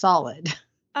that solid.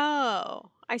 Oh,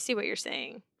 I see what you're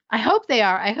saying. I hope they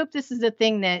are. I hope this is the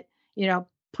thing that,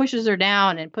 pushes her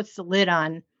down and puts the lid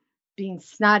on being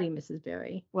snotty Mrs.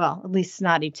 Barry. Well, at least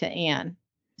snotty to Anne.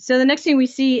 So the next thing we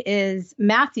see is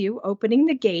Matthew opening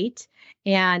the gate,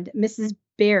 and Mrs.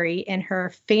 Barry in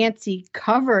her fancy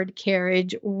covered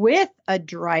carriage with a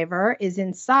driver is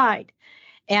inside.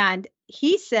 And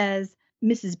he says,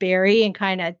 Mrs. Barry, and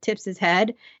kind of tips his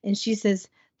head. And she says,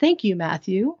 "Thank you,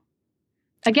 Matthew."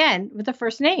 Again, with the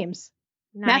first names.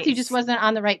 Nice. Matthew just wasn't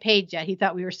on the right page yet. He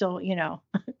thought we were still,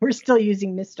 we're still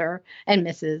using Mr. and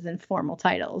Mrs. and formal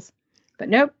titles. But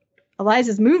nope.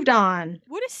 Eliza's moved on.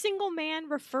 Would a single man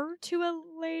refer to a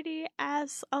lady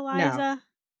as Eliza? No.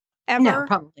 Ever? No,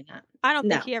 probably not. I don't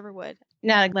think he ever would.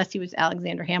 Not unless he was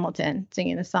Alexander Hamilton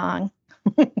singing a song.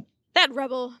 That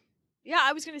rebel. Yeah,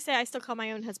 I was going to say I still call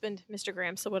my own husband Mr.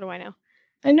 Graham, so what do I know?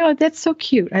 I know, that's so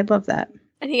cute. I love that.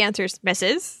 And he answers,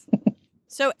 Mrs.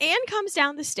 So Anne comes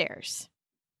down the stairs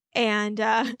and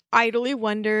idly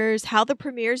wonders how the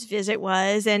premier's visit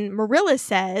was. And Marilla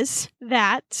says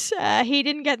that he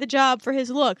didn't get the job for his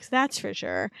looks, that's for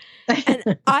sure.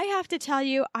 And I have to tell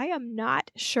you, I am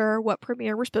not sure what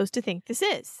premiere we're supposed to think this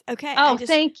is. Okay. Oh,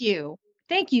 thank you.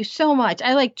 Thank you so much.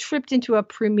 I tripped into a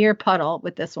premiere puddle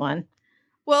with this one.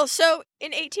 Well, so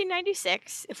in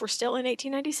 1896, if we're still in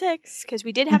 1896, because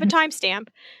we did have a timestamp,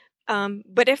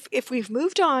 but if we've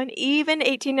moved on, even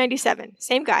 1897,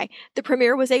 same guy, the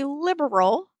premier was a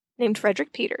liberal named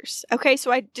Frederick Peters. Okay,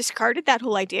 so I discarded that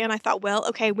whole idea and I thought, well,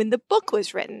 okay, when the book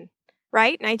was written,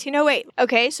 right? 1908.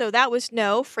 Okay, so that was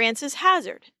Francis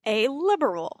Hazard, a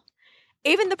liberal.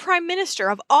 Even the Prime Minister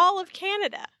of all of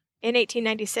Canada in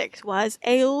 1896 was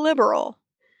a liberal.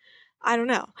 I don't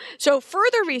know. So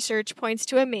further research points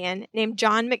to a man named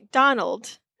John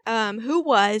Macdonald, who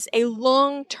was a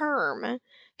long-term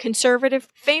conservative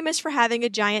famous for having a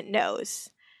giant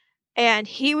nose. And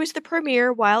he was the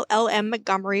premier while L.M.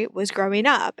 Montgomery was growing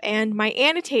up. And my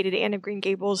annotated Anne of Green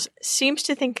Gables seems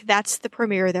to think that's the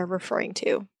premier they're referring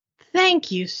to.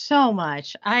 Thank you so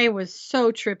much. I was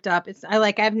so tripped up.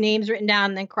 I have names written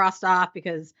down and then crossed off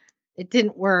because it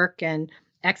didn't work. And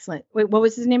excellent. Wait, what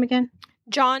was his name again?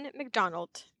 John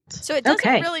Macdonald. So it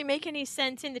doesn't really make any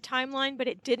sense in the timeline, but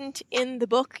it didn't in the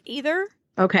book either.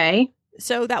 Okay.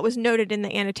 So that was noted in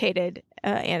the annotated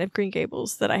Anne of Green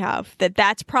Gables that I have,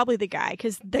 that's probably the guy,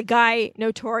 because the guy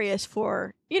notorious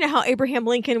for, how Abraham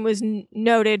Lincoln was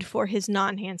noted for his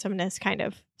non-handsomeness, kind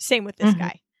of. Same with this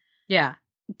guy. Yeah.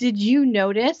 Did you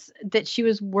notice that she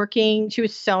was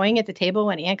sewing at the table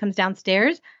when Anne comes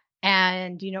downstairs?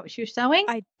 And do you know what she was sewing?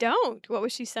 I don't. What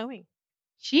was she sewing?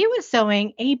 She was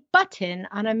sewing a button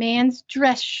on a man's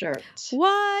dress shirt.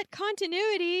 What?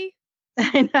 Continuity.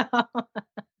 I know.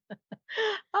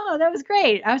 Oh, that was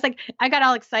great. I got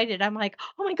all excited. I'm like,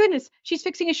 oh my goodness, she's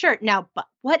fixing a shirt. Now, but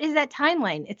what is that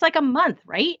timeline? It's like a month,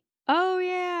 right? Oh,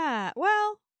 yeah.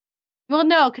 Well,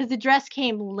 no, because the dress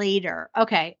came later.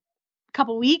 Okay. A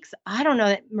couple weeks. I don't know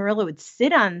that Marilla would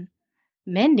sit on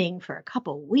mending for a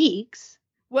couple weeks.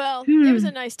 Well, it was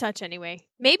a nice touch anyway.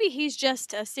 Maybe he's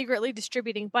just secretly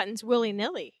distributing buttons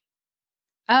willy-nilly.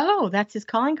 Oh, that's his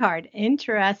calling card.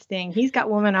 Interesting. He's got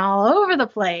women all over the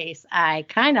place. I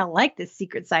kind of like this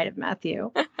secret side of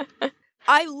Matthew.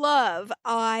 I love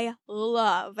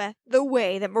the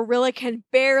way that Marilla can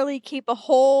barely keep a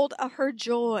hold of her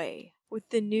joy with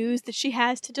the news that she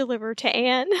has to deliver to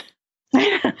Anne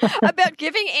about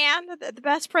giving Anne the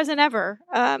best present ever.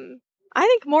 I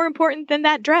think more important than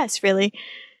that dress, really.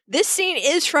 This scene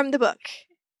is from the book.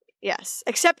 Yes,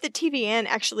 except that TV Anne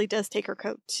actually does take her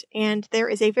coat, and there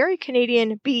is a very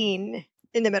Canadian bean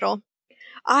in the middle.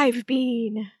 I've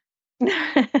been.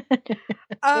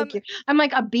 Thank you. I'm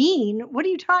like, a bean? What are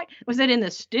you talking? Was it in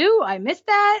the stew? I missed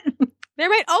that. There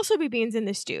might also be beans in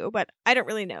the stew, but I don't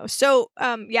really know. So,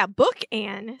 Book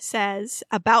Anne says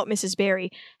about Mrs. Barry,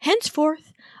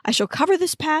 henceforth, I shall cover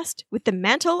this past with the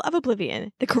mantle of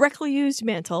oblivion, the correctly used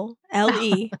mantle,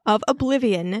 L-E, of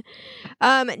oblivion.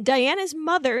 Diana's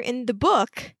mother in the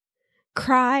book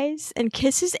cries and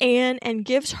kisses Anne and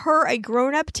gives her a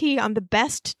grown-up tea on the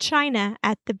best china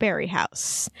at the Barry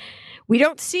house. We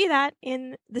don't see that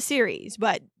in the series,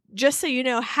 but just so you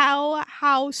know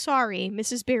how sorry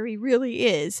Mrs. Barry really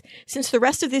is, since the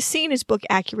rest of this scene is book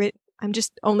accurate, I'm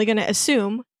just only going to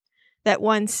assume that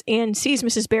once Anne sees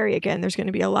Mrs. Barry again, there's going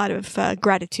to be a lot of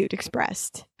gratitude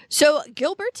expressed. So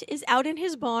Gilbert is out in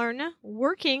his barn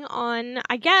working on,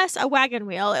 I guess, a wagon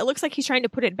wheel. It looks like he's trying to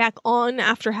put it back on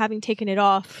after having taken it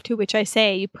off, to which I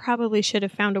say you probably should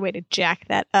have found a way to jack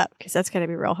that up, because that's going to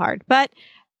be real hard. But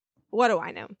what do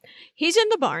I know? He's in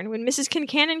the barn when Mrs.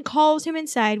 Kincannon calls him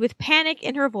inside with panic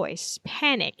in her voice.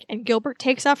 Panic. And Gilbert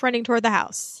takes off running toward the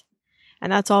house.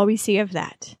 And that's all we see of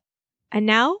that. And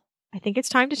now, I think it's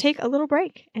time to take a little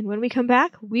break. And when we come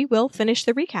back, we will finish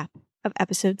the recap of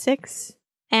episode 6.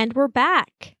 And we're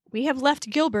back. We have left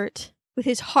Gilbert with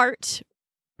his heart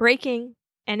breaking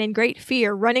and in great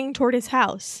fear running toward his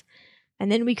house.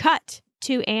 And then we cut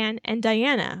to Anne and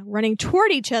Diana running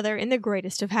toward each other in the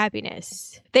greatest of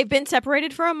happiness. They've been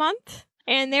separated for a month,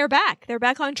 and they're back. They're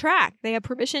back on track. They have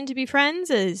permission to be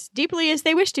friends as deeply as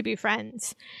they wish to be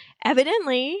friends.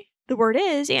 Evidently, the word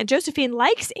is Aunt Josephine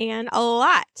likes Anne a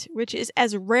lot, which is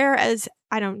as rare as,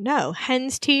 I don't know,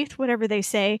 hen's teeth, whatever they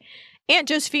say. Aunt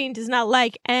Josephine does not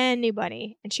like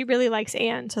anybody, and she really likes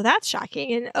Anne, so that's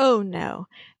shocking. And oh no,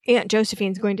 Aunt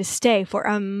Josephine's going to stay for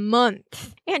a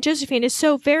month. Aunt Josephine is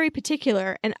so very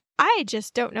particular, and I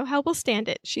just don't know how we'll stand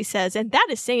it, she says. And that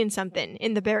is saying something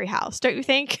in the Barry house, don't you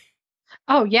think?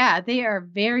 Oh, yeah. They are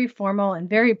very formal and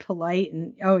very polite.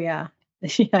 And oh, yeah.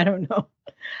 I don't know.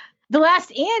 The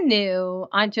last Anne knew,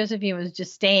 Aunt Josephine was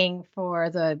just staying for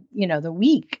the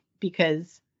week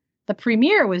because the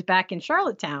premiere was back in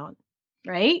Charlottetown,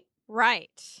 right? Right.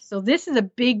 So this is a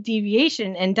big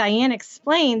deviation, and Diane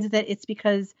explains that it's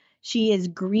because she is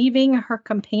grieving her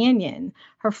companion,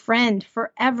 her friend,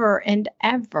 forever and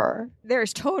ever.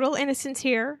 There's total innocence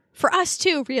here. For us,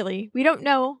 too, really. We don't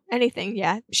know anything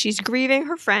yet. She's grieving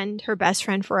her friend, her best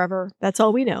friend forever. That's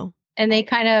all we know. And they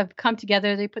kind of come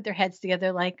together. They put their heads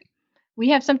together like, we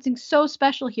have something so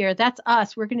special here. That's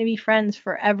us. We're going to be friends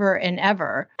forever and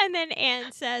ever. And then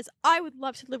Anne says, I would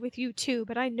love to live with you too,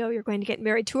 but I know you're going to get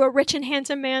married to a rich and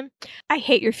handsome man. I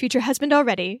hate your future husband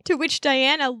already. To which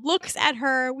Diana looks at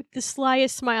her with the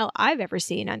slyest smile I've ever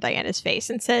seen on Diana's face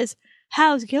and says,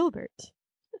 how's Gilbert?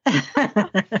 And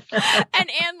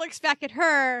Anne looks back at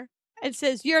her and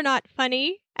says, you're not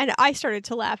funny. And I started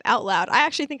to laugh out loud. I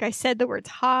actually think I said the words,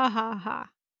 ha, ha, ha.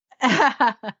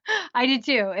 I did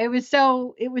too. It was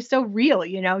so real,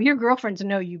 your girlfriends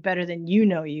know you better than you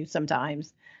know you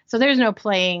sometimes. So there's no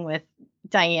playing with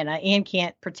Diana. Anne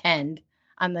can't pretend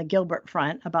on the Gilbert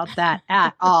front about that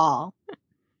at all.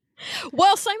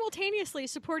 While simultaneously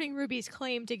supporting Ruby's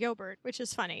claim to Gilbert, which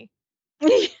is funny.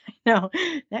 No,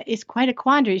 that is quite a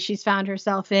quandary she's found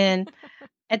herself in.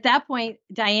 At that point,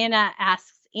 Diana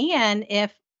asks Anne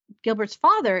if Gilbert's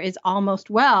father is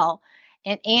almost well.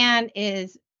 And Anne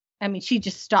she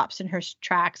just stops in her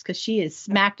tracks because she is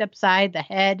smacked upside the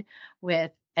head with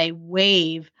a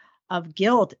wave of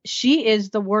guilt. She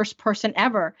is the worst person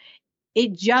ever.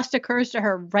 It just occurs to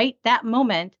her right that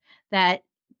moment that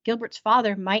Gilbert's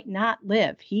father might not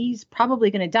live. He's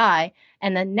probably going to die.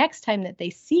 And the next time that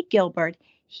they see Gilbert,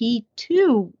 he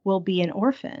too will be an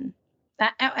orphan.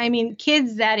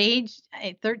 Kids that age,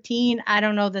 13, I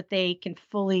don't know that they can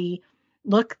fully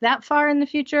look that far in the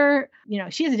future.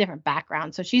 She has a different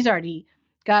background, so she's already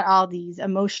got all these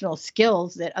emotional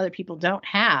skills that other people don't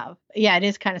have. Yeah, it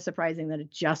is kind of surprising that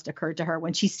it just occurred to her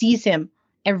when she sees him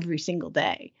every single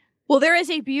day. Well, there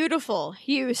is a beautiful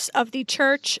use of the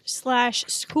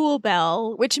church/school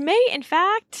bell, which may, in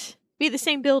fact, be the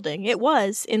same building. It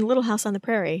was in Little House on the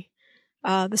Prairie.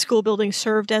 The school building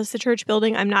served as the church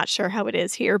building. I'm not sure how it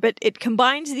is here, but it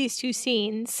combines these two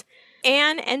scenes.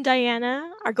 Anne and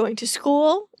Diana are going to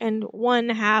school in one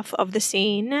half of the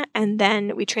scene, and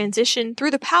then we transition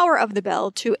through the power of the bell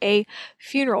to a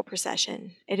funeral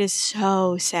procession. It is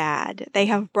so sad. They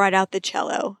have brought out the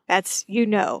cello. It's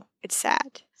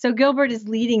sad. So Gilbert is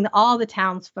leading all the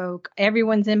townsfolk.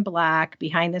 Everyone's in black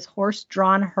behind this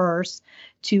horse-drawn hearse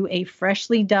to a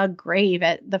freshly dug grave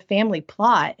at the family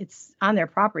plot. It's on their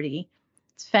property.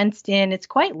 It's fenced in. It's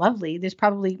quite lovely. There's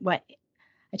probably,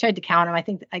 I tried to count them. I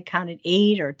think I counted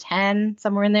 8 or 10,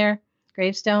 somewhere in there.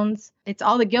 gravestones. It's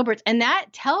all the Gilberts. And that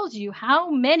tells you how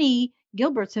many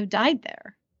Gilberts have died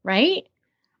there, right?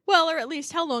 Well, or at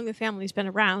least how long the family's been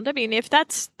around. I mean, if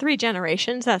that's 3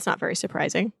 generations, that's not very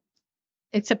surprising.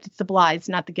 Except it's the Blythes,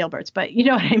 not the Gilberts, but you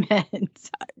know what I meant.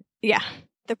 Yeah.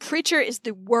 The preacher is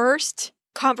the worst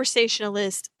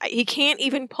conversationalist. He can't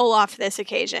even pull off this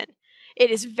occasion. It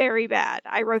is very bad.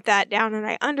 I wrote that down and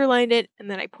I underlined it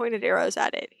and then I pointed arrows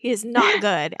at it. He is not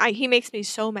good. He makes me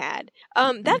so mad.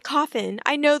 That coffin,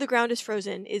 I know the ground is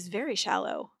frozen, is very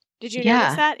shallow. Did you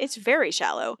notice that? It's very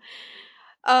shallow.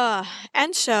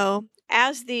 And so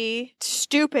as the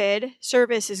stupid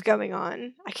service is going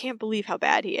on, I can't believe how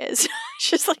bad he is. It's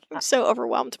just like, I'm so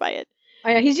overwhelmed by it. Oh,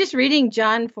 yeah, he's just reading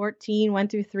John 14,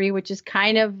 1-3, which is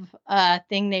kind of a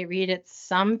thing they read at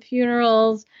some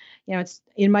funerals. You know, it's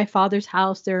in my Father's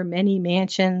house, there are many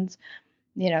mansions.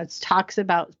 You know, it talks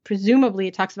about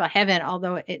heaven,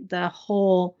 although the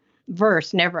whole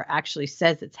verse never actually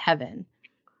says it's heaven.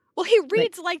 Well, he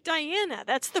reads like Diana.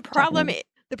 That's the problem.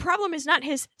 The problem is not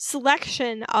his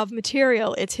selection of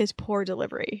material, it's his poor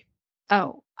delivery.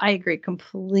 Oh, I agree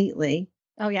completely.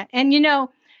 Oh, yeah. And, you know,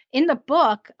 in the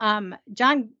book,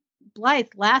 John Blythe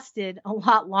lasted a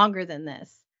lot longer than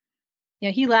this. You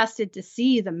know, he lasted to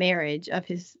see the marriage of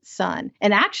his son,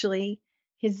 and actually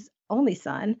his only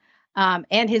son,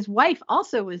 and his wife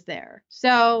also was there.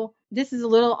 So this is a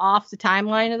little off the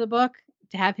timeline of the book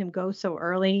to have him go so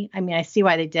early. I mean, I see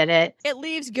why they did it. It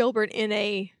leaves Gilbert in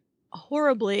a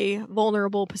horribly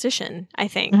vulnerable position, I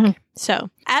think. Mm-hmm. So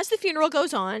as the funeral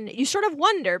goes on, you sort of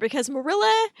wonder, because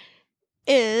Marilla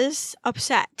is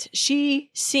upset. She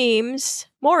seems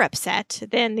more upset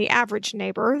than the average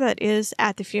neighbor that is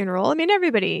at the funeral. I mean,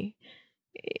 everybody,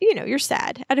 you know, you're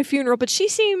sad at a funeral, but she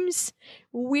seems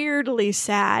weirdly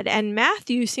sad. And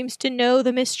Matthew seems to know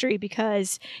the mystery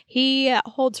because he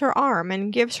holds her arm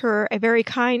and gives her a very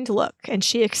kind look, and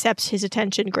she accepts his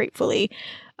attention gratefully.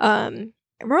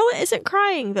 Marilla isn't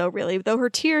crying, though, really, though her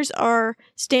tears are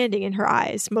standing in her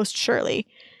eyes, most surely.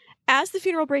 As the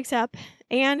funeral breaks up,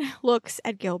 Anne looks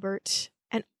at Gilbert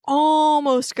and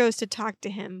almost goes to talk to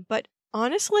him, but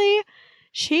honestly,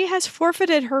 she has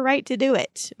forfeited her right to do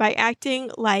it by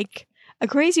acting like a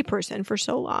crazy person for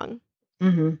so long.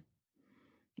 Mm-hmm.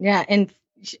 Yeah, and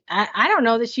I don't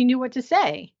know that she knew what to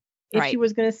say, if she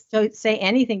was going to say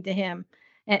anything to him.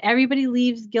 And everybody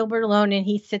leaves Gilbert alone, and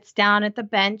he sits down at the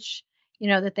bench, you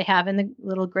know, that they have in the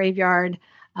little graveyard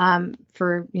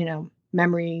for, you know,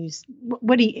 memories.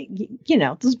 You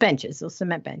know, those benches, those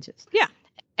cement benches. Yeah.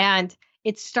 And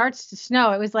it starts to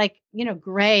snow. It was like, you know,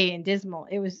 gray and dismal.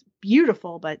 It was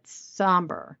beautiful, but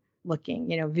somber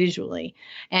looking, you know, visually.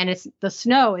 And the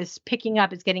snow is picking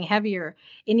up. It's getting heavier.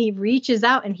 And he reaches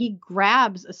out and he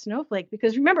grabs a snowflake,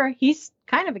 because remember, he's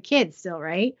kind of a kid still,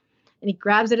 right? And he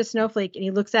grabs at a snowflake and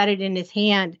he looks at it in his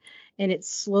hand, and it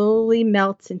slowly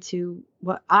melts into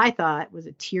what I thought was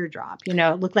a teardrop. You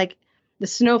know, it looked like the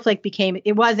snowflake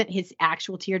it wasn't his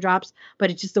actual teardrops,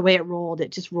 but it's just the way it rolled.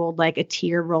 It just rolled like a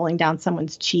tear rolling down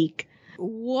someone's cheek.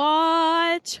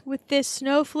 What? With this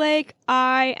snowflake,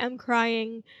 I am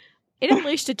crying. It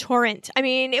unleashed a torrent. I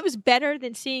mean, it was better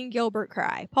than seeing Gilbert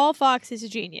cry. Paul Fox is a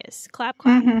genius. Clap,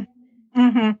 clap. Mm-hmm.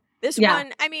 Mm-hmm. This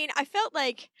one, I mean, I felt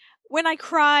like when I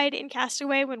cried in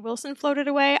Castaway when Wilson floated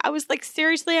away, I was like,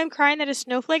 seriously, I'm crying that a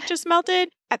snowflake just melted?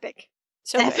 Epic.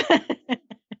 So good.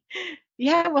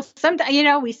 Yeah, well, sometimes, you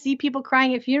know, we see people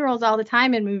crying at funerals all the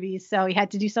time in movies, so he had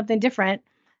to do something different,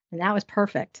 and that was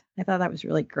perfect. I thought that was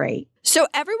really great. So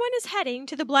everyone is heading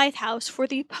to the Blythe house for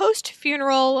the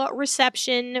post-funeral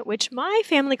reception, which my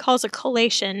family calls a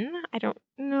collation. I don't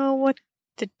know what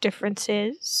the difference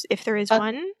is, if there is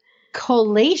one.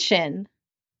 Collation?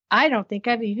 I don't think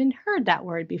I've even heard that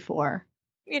word before.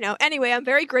 You know, anyway, I'm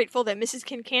very grateful that Mrs.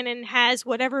 Kincannon has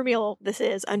whatever meal this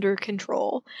is under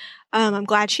control. I'm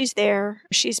glad she's there.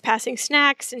 She's passing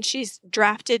snacks, and she's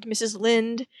drafted Mrs.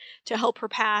 Lind to help her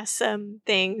pass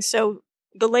things. So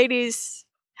the ladies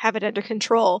have it under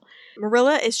control.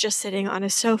 Marilla is just sitting on a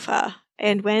sofa,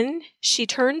 and when she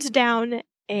turns down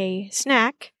a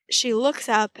snack, she looks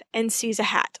up and sees a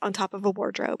hat on top of a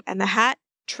wardrobe, and the hat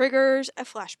triggers a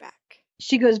flashback.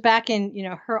 She goes back in, you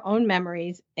know, her own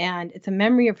memories, and it's a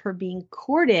memory of her being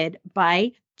courted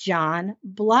by John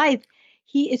Blythe.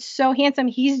 He is so handsome.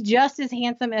 He's just as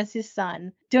handsome as his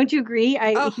son. Don't you agree?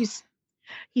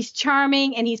 He's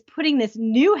charming, and he's putting this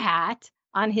new hat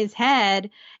on his head,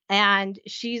 and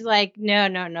she's like,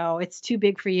 no, it's too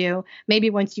big for you. Maybe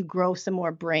once you grow some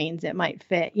more brains, it might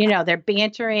fit. You know, they're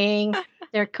bantering.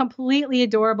 They're completely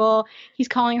adorable. He's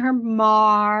calling her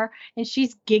Mar, and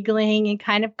she's giggling and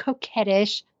kind of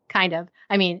coquettish,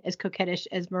 I mean, as coquettish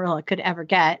as Marilla could ever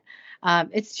get.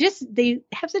 It's just, they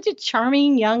have such a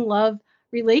charming young love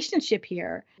relationship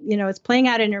here. It's playing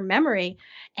out in her memory.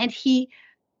 And he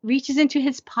reaches into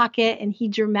his pocket and he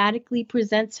dramatically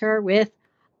presents her with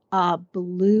a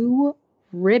blue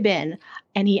ribbon,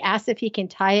 and he asks if he can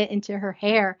tie it into her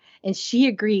hair, and she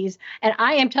agrees. And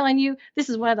I am telling you, this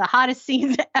is one of the hottest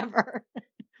scenes ever.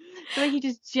 So he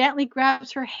just gently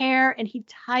grabs her hair and he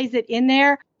ties it in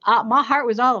there. My heart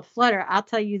was all aflutter, I'll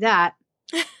tell you that.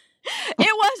 It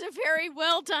was a very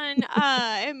well done,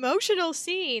 emotional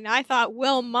scene. I thought,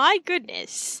 well, my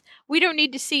goodness, we don't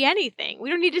need to see anything. We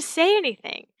don't need to say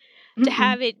anything to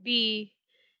have it be,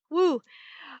 woo.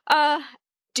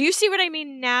 Do you see what I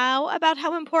mean now about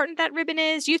how important that ribbon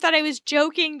is? You thought I was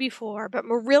joking before, but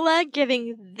Marilla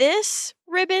giving this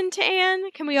ribbon to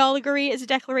Anne, can we all agree, is a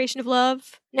declaration of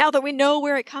love? Now that we know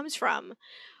where it comes from.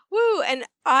 Woo! And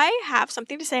I have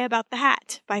something to say about the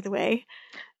hat, by the way.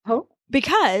 Oh?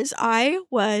 Because I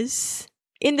was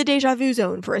in the deja vu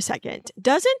zone for a second.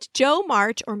 Doesn't Jo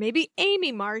March, or maybe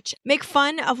Amy March, make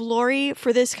fun of Laurie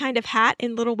for this kind of hat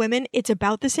in Little Women? It's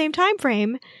about the same time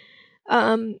frame.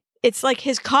 It's like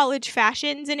his college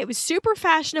fashions, and it was super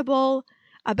fashionable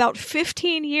about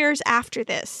 15 years after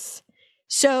this.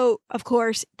 So, of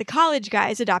course, the college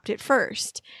guys adopted it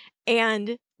first,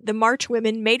 and the March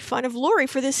women made fun of Laurie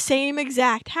for this same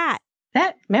exact hat.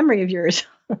 That memory of yours,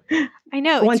 I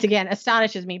know. Once again,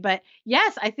 astonishes me, but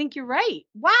yes, I think you're right.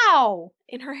 Wow.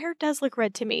 And her hair does look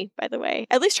red to me, by the way.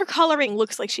 At least her coloring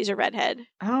looks like she's a redhead.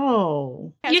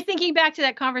 Oh. You're thinking back to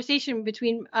that conversation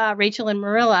between Rachel and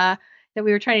Marilla, that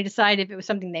we were trying to decide if it was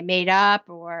something they made up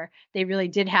or they really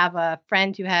did have a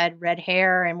friend who had red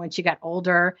hair. And when she got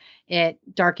older, it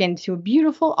darkened to a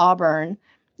beautiful auburn.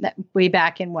 That way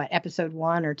back in episode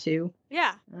 1 or 2?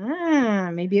 Yeah.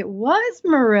 Maybe it was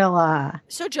Marilla.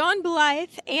 So John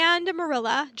Blythe and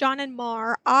Marilla, John and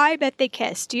Mar, I bet they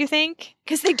kissed. Do you think?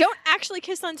 Because they don't actually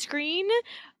kiss on screen.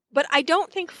 But I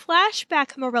don't think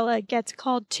Flashback Marilla gets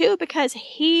called too because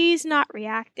he's not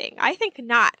reacting. I think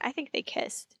not. I think they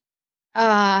kissed.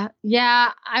 Yeah,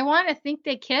 I want to think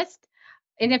they kissed.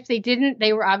 And if they didn't,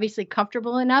 they were obviously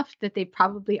comfortable enough that they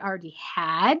probably already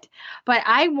had. But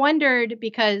I wondered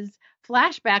because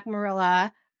Flashback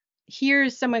Marilla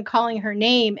hears someone calling her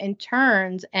name and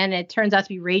turns, and it turns out to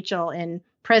be Rachel in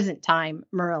present time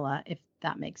Marilla, if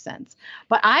that makes sense.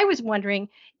 But I was wondering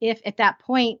if at that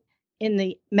point in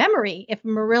the memory, if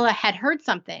Marilla had heard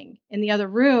something in the other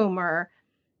room or,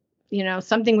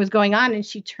 something was going on and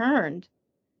she turned.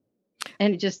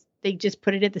 And they just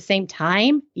put it at the same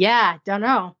time? Yeah, don't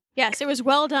know. Yes, it was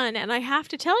well done. And I have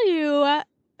to tell you,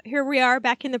 here we are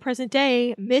back in the present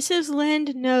day. Mrs.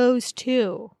 Lynde knows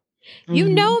too. Mm-hmm. You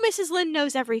know Mrs. Lynde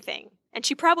knows everything. And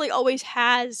she probably always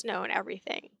has known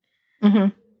everything. Mm-hmm.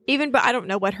 But I don't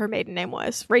know what her maiden name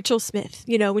was. Rachel Smith.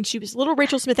 When she was little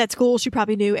Rachel Smith at school, she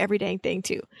probably knew every dang thing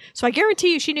too. So I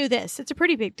guarantee you she knew this. It's a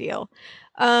pretty big deal.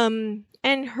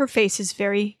 And her face is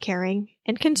very caring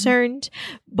and concerned.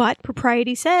 But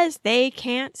propriety says they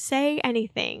can't say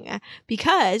anything.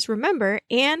 Because, remember,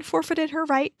 Anne forfeited her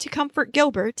right to comfort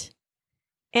Gilbert.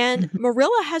 And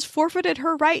Marilla has forfeited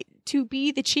her right to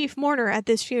be the chief mourner at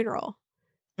this funeral.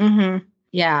 Mm-hmm.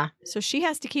 Yeah. So she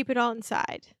has to keep it all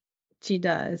inside. She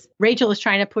does. Rachel is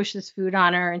trying to push this food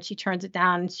on her and she turns it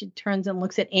down and she turns and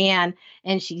looks at Anne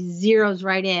and she zeroes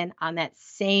right in on that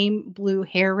same blue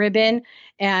hair ribbon.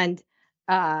 And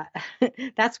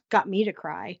that's got me to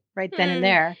cry right then and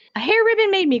there. A hair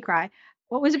ribbon made me cry.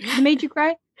 What was it that made you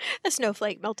cry? A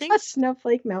snowflake melting. A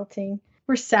snowflake melting.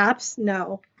 We're saps?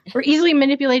 No. We're easily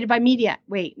manipulated by media.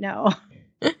 Wait, no.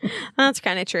 That's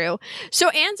kind of true. So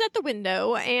Anne's at the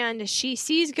window and she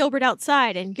sees Gilbert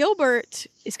outside and Gilbert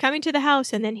is coming to the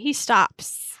house and then he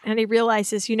stops and he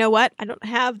realizes, you know what? I don't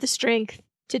have the strength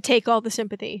to take all the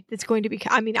sympathy that's going to be.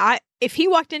 If he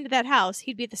walked into that house,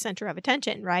 he'd be the center of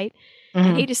attention, right? Mm-hmm.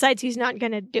 And he decides he's not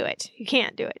going to do it. He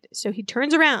can't do it. So he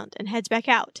turns around and heads back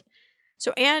out.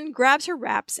 So Anne grabs her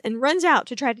wraps and runs out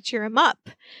to try to cheer him up.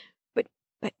 But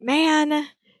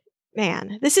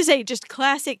man, this is a just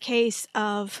classic case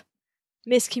of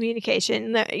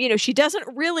miscommunication. She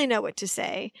doesn't really know what to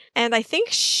say. And I think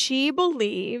she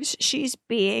believes she's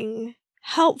being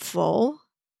helpful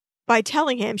by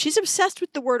telling him. She's obsessed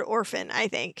with the word orphan, I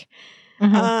think.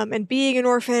 Mm-hmm. And being an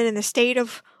orphan and the state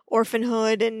of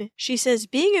orphanhood. And she says,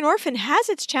 being an orphan has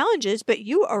its challenges, but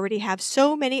you already have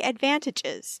so many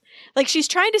advantages. Like she's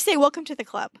trying to say, welcome to the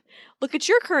club. Look at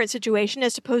your current situation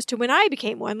as opposed to when I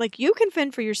became one. Like you can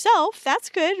fend for yourself. That's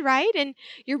good, right? And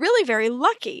you're really very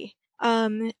lucky.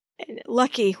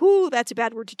 Lucky, that's a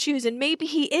bad word to choose. And maybe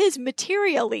he is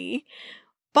materially,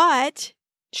 but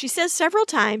She says several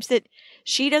times that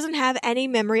she doesn't have any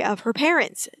memory of her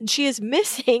parents. And she is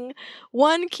missing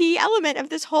one key element of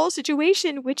this whole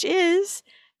situation, which is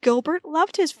Gilbert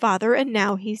loved his father and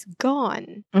now he's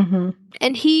gone. Mm-hmm.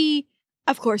 And he,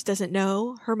 of course, doesn't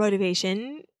know her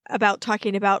motivation about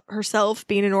talking about herself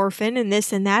being an orphan and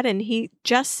this and that. And he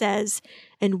just says,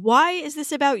 and why is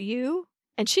this about you?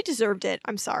 And she deserved it.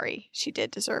 I'm sorry. She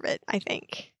did deserve it, I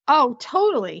think. Oh,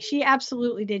 totally. She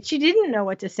absolutely did. She didn't know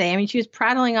what to say. I mean, she was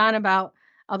prattling on about,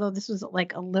 although this was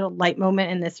like a little light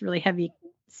moment in this really heavy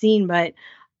scene, but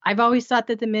I've always thought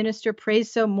that the minister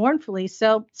prays so mournfully.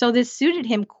 So this suited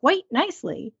him quite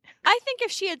nicely. I think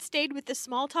if she had stayed with the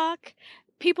small talk,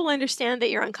 people understand that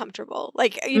you're uncomfortable.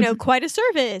 Like, you know, quite a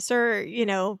service or, you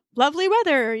know, lovely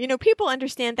weather. You know, people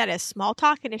understand that as small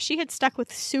talk. And if she had stuck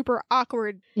with super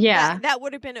awkward, that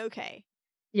would have been okay.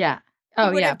 Yeah. Oh,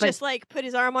 he would have just like put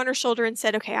his arm on her shoulder and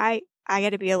said, okay, I got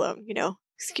to be alone. You know,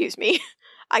 excuse me.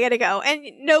 I got to go. And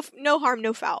no harm,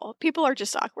 no foul. People are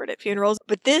just awkward at funerals.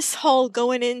 But this whole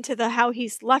going into the how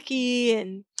he's lucky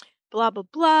and blah, blah,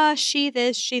 blah, she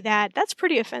this, she that, that's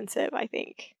pretty offensive, I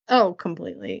think. Oh,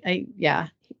 completely.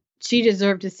 She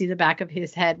deserved to see the back of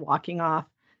his head walking off.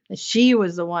 She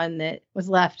was the one that was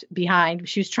left behind.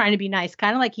 She was trying to be nice,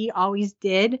 kind of like he always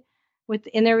did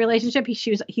in their relationship.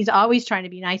 He's always trying to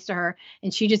be nice to her,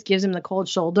 and she just gives him the cold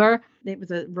shoulder. It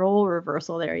was a role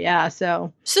reversal there. Yeah.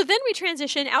 So then we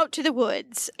transition out to the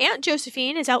woods. Aunt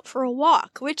Josephine is out for a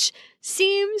walk, which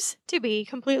seems to be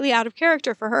completely out of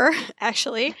character for her,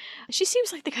 actually. She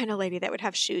seems like the kind of lady that would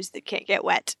have shoes that can't get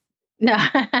wet. No.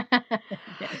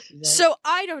 So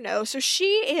I don't know. So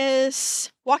she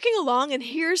is walking along and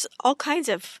hears all kinds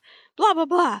of blah, blah,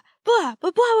 blah, blah,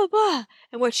 blah, blah, blah, blah.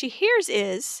 And what she hears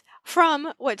is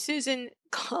from what Susan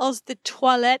calls the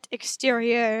toilette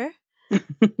extérieure.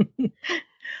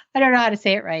 I don't know how to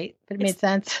say it right, but it made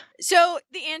sense. So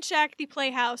the ant shack, the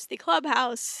playhouse, the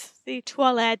clubhouse, the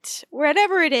toilette,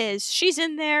 whatever it is, she's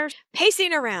in there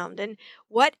pacing around. And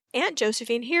what Aunt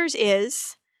Josephine hears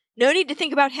is, no need to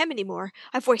think about him anymore.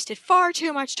 I've wasted far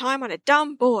too much time on a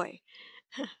dumb boy.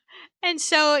 And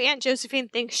so Aunt Josephine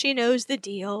thinks she knows the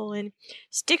deal and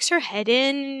sticks her head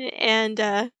in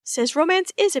and says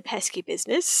romance is a pesky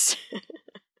business.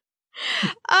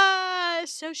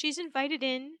 So she's invited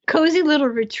in. Cozy little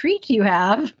retreat you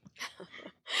have.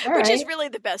 Which is really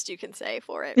the best you can say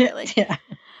for it, really. Yeah.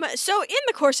 So in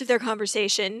the course of their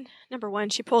conversation, number one,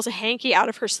 she pulls a hanky out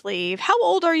of her sleeve. How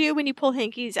old are you when you pull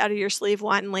hankies out of your sleeve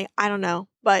wantonly? I don't know,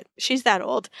 but she's that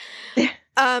old.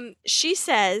 She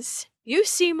says, you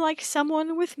seem like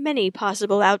someone with many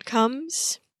possible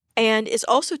outcomes, and is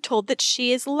also told that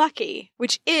she is lucky,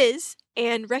 which is,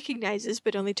 and recognizes,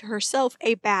 but only to herself,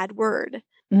 a bad word.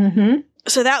 Mm-hmm.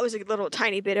 So that was a little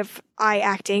tiny bit of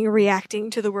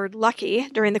reacting to the word lucky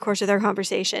during the course of their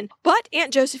conversation. But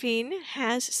Aunt Josephine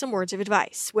has some words of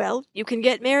advice. Well, you can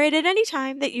get married at any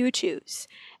time that you choose.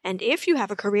 And if you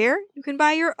have a career, you can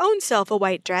buy your own self a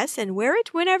white dress and wear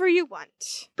it whenever you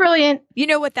want. Brilliant. You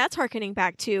know what that's hearkening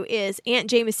back to is Aunt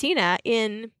Jamesina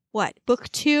in,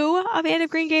 book 2 of Anne of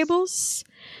Green Gables?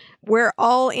 Where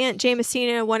all Aunt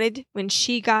Jamesina wanted when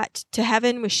she got to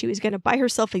heaven was she was going to buy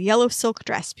herself a yellow silk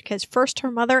dress because first her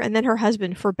mother and then her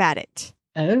husband forbade it.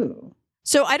 Oh.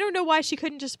 So I don't know why she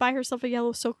couldn't just buy herself a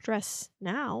yellow silk dress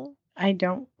now. I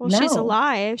don't know. She's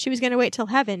alive. She was going to wait till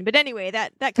heaven. But anyway,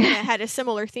 that kind of had a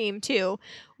similar theme to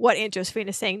what Aunt Josephine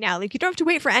is saying now. Like, you don't have to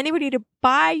wait for anybody to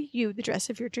buy you the dress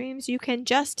of your dreams. You can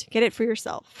just get it for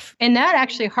yourself. And that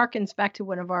actually harkens back to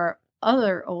one of our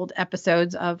other old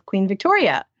episodes of Queen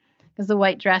Victoria. Because the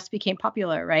white dress became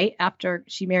popular, right? After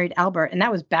she married Albert. And that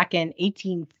was back in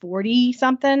 1840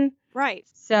 something. Right.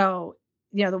 So,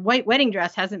 you know, the white wedding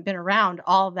dress hasn't been around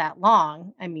all that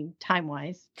long. I mean,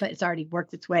 time-wise. But it's already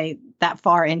worked its way that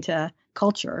far into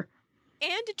culture.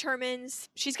 Anne determines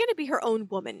she's going to be her own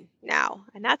woman now.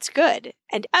 And that's good.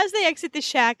 And as they exit the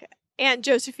shack, Aunt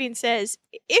Josephine says,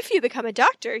 if you become a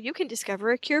doctor, you can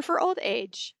discover a cure for old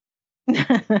age.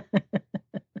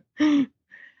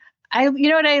 You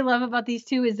know what I love about these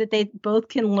two is that they both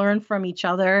can learn from each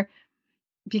other,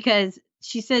 because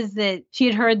she says that she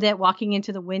had heard that walking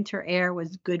into the winter air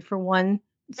was good for one.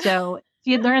 So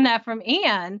she had learned that from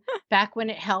Anne back when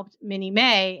it helped Minnie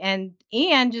May, and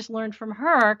Anne just learned from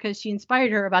her because she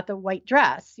inspired her about the white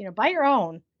dress. You know, buy your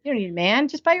own. You don't need a man.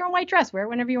 Just buy your own white dress. Wear it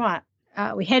whenever you want.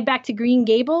 We head back to Green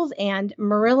Gables, and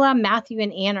Marilla, Matthew,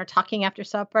 and Anne are talking after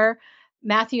supper.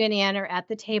 Matthew and Anne are at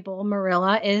the table.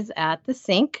 Marilla is at the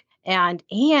sink. And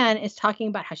Anne is talking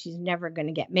about how she's never going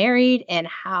to get married and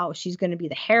how she's going to be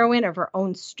the heroine of her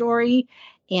own story.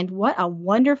 And what a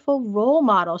wonderful role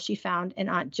model she found in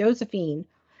Aunt Josephine.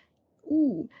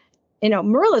 Ooh.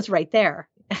 Marilla's right there.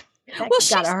 That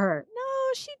gotta hurt.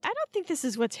 I don't think this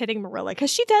is what's hitting Marilla, because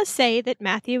she does say that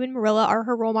Matthew and Marilla are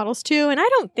her role models too, and I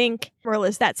don't think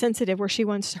Marilla's that sensitive where she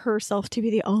wants herself to be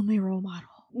the only role model.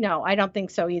 No, I don't think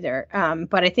so either.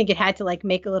 But I think it had to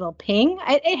make a little ping.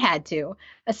 It had to,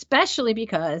 especially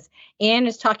because Anne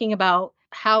is talking about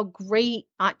how great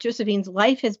Aunt Josephine's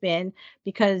life has been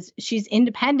because she's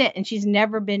independent and she's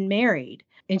never been married.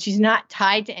 And she's not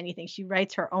tied to anything. She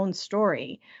writes her own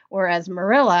story. Whereas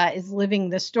Marilla is living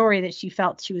the story that she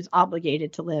felt she was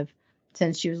obligated to live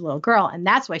since she was a little girl. And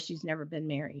that's why she's never been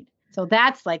married. So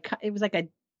that's it was like a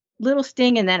little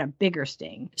sting and then a bigger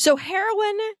sting. So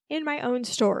heroine in my own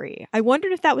story. I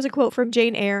wondered if that was a quote from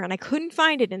Jane Eyre, and I couldn't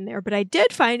find it in there, but I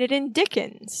did find it in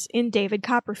Dickens, in David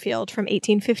Copperfield from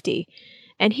 1850.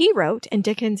 And he wrote, and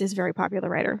Dickens is a very popular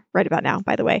writer right about now,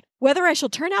 by the way, whether I shall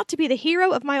turn out to be the hero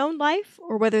of my own life,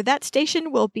 or whether that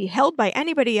station will be held by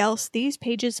anybody else, these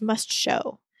pages must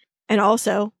show. And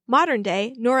also, modern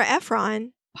day, Nora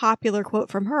Ephron, popular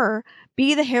quote from her,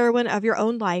 be the heroine of your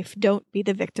own life, don't be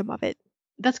the victim of it.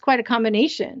 That's quite a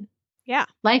combination. Yeah.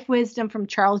 Life wisdom from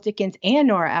Charles Dickens and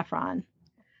Nora Ephron.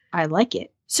 I like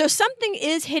it. So something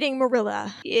is hitting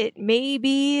Marilla. It may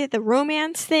be the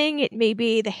romance thing. It may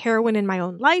be the heroine in my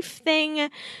own life thing.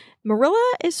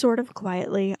 Marilla is sort of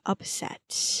quietly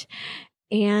upset.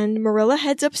 And Marilla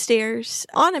heads upstairs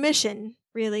on a mission,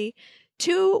 really,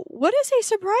 to what is a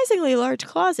surprisingly large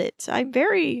closet. I'm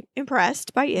very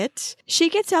impressed by it. She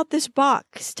gets out this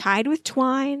box tied with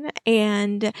twine,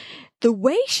 and the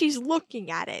way she's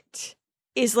looking at it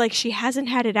is like she hasn't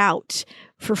had it out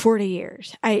for 40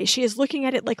 years. She is looking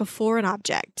at it like a foreign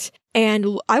object. And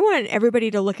I want everybody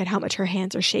to look at how much her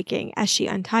hands are shaking as she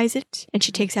unties it. And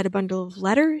she takes out a bundle of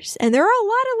letters. And there are a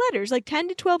lot of letters, like 10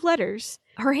 to 12 letters.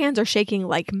 Her hands are shaking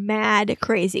like mad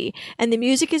crazy. And the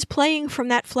music is playing from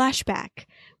that flashback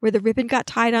where the ribbon got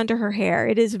tied onto her hair.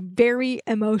 It is very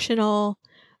emotional.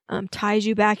 Ties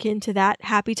you back into that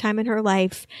happy time in her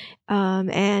life.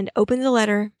 And open the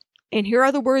letter. And here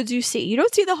are the words you see. You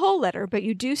don't see the whole letter, but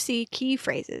you do see key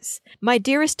phrases. My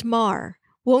dearest Mar,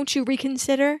 won't you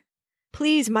reconsider?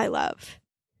 Please, my love.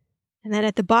 And then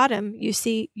at the bottom, you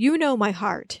see, you know my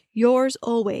heart. Yours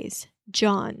always,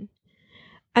 John.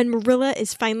 And Marilla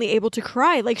is finally able to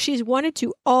cry like she's wanted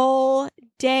to all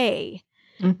day.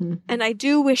 Mm-hmm. And I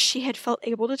do wish she had felt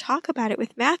able to talk about it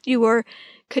with Matthew or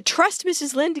could trust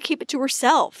Mrs. Lynde to keep it to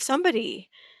herself. Somebody.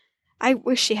 I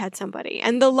wish she had somebody.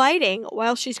 And the lighting,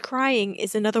 while she's crying,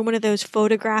 is another one of those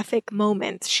photographic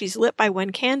moments. She's lit by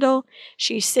one candle.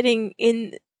 She's sitting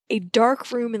in a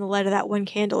dark room in the light of that one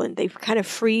candle, and they kind of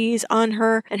freeze on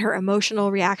her and her emotional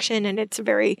reaction, and it's a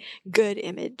very good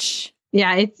image.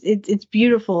 Yeah, it's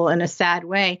beautiful in a sad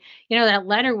way. That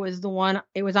letter was the one,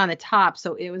 it was on the top,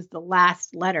 so it was the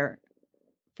last letter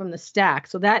from the stack.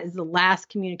 So that is the last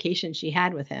communication she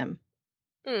had with him.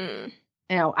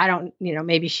 I don't,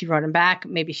 maybe she wrote him back,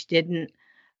 maybe she didn't,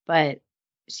 but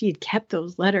she had kept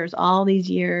those letters all these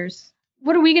years.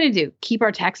 What are we going to do? Keep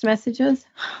our text messages?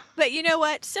 But you know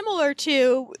what? Similar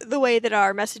to the way that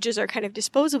our messages are kind of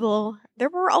disposable, there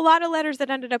were a lot of letters that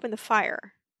ended up in the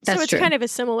fire. That's so it's true. Kind of a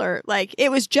similar,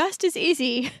 it was just as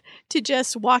easy to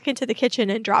just walk into the kitchen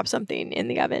and drop something in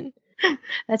the oven.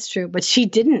 That's true. But she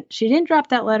didn't drop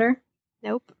that letter.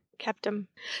 Nope. Kept him.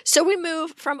 So we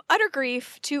move from utter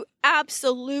grief to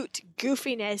absolute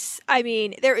goofiness. I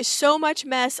mean, there is so much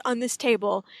mess on this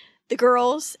table. The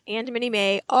girls and Minnie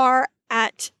May are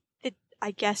at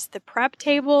the prep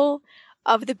table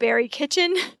of the Barry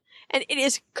kitchen, and it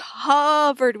is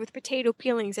covered with potato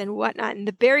peelings and whatnot. And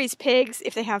the Barry's pigs,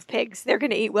 if they have pigs, they're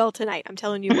going to eat well tonight. I'm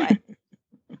telling you what.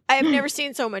 I have never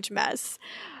seen so much mess.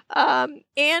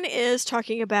 Anne is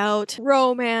talking about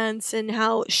romance and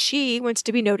how she wants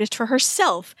to be noticed for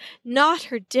herself, not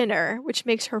her dinner, which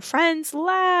makes her friends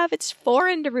laugh. It's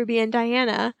foreign to Ruby and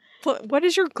Diana. What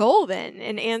is your goal then?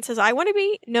 And Anne says, I want to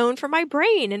be known for my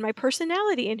brain and my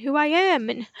personality and who I am.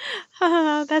 And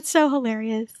that's so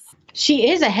hilarious. She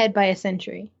is ahead by a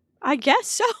century. I guess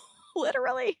so,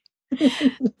 literally.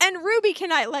 And Ruby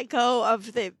cannot let go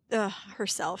of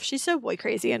herself. She's so boy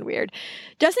crazy and weird.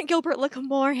 Doesn't Gilbert look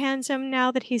more handsome now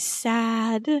that he's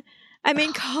sad? I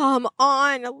mean, come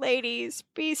on, ladies.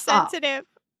 Be sensitive.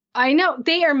 I know.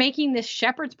 They are making this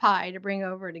shepherd's pie to bring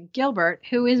over to Gilbert,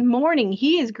 who is mourning.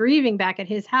 He is grieving back at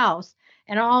his house.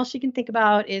 And all she can think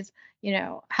about is,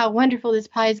 how wonderful this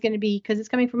pie is going to be because it's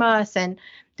coming from us. And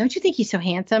don't you think he's so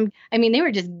handsome? I mean, they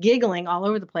were just giggling all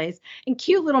over the place. And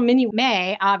cute little Minnie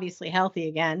May, obviously healthy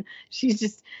again. She's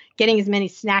just getting as many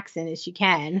snacks in as she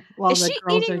can. While is the she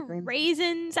girls eating are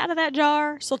raisins out of that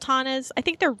jar? Sultanas? I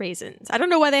think they're raisins. I don't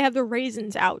know why they have the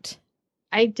raisins out.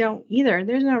 I don't either.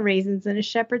 There's no raisins in a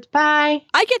shepherd's pie.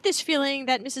 I get this feeling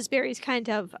that Mrs. Barry's kind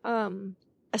of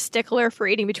a stickler for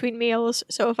eating between meals.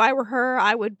 So if I were her,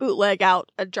 I would bootleg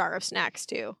out a jar of snacks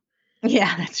too.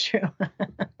 Yeah, that's true.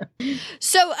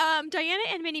 So Diana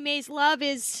and Minnie May's love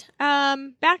is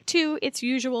back to its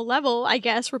usual level, I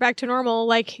guess. We're back to normal.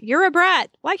 Like, you're a brat.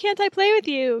 Why can't I play with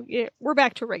you? Yeah, we're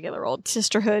back to regular old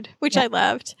sisterhood, which I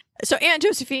loved. So Aunt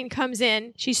Josephine comes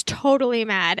in. She's totally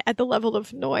mad at the level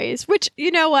of noise, which,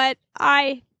 you know what?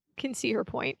 I can see her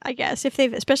point, I guess,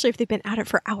 especially if they've been at it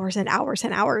for hours and hours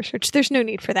and hours, which there's no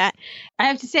need for that. I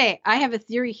have to say, I have a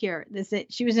theory here. That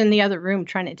she was in the other room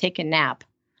trying to take a nap,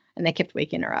 and they kept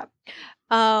waking her up.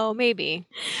 Oh, maybe.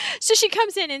 So she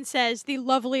comes in and says the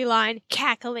lovely line,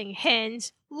 "Cackling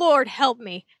hens, Lord help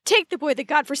me. Take the boy the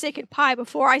godforsaken pie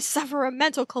before I suffer a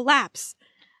mental collapse."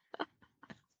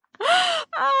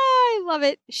 I love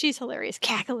it. She's hilarious.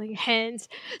 Cackling hens.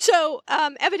 So,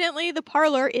 evidently the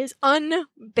parlor is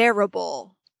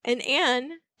unbearable. And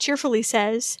Anne cheerfully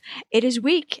says, "It is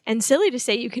weak and silly to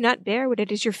say you cannot bear what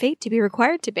it is your fate to be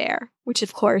required to bear." Which,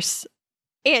 of course,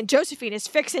 Aunt Josephine is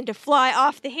fixing to fly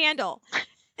off the handle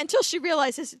until she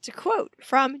realizes it's a quote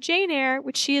from Jane Eyre,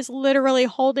 which she is literally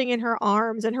holding in her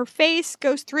arms, and her face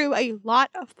goes through a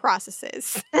lot of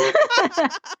processes.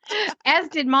 As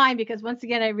did mine, because once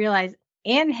again, I realized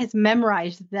Anne has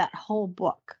memorized that whole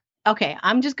book. Okay,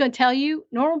 I'm just going to tell you,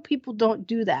 normal people don't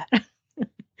do that.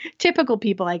 Typical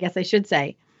people, I guess I should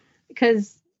say.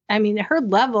 Because, I mean, her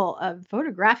level of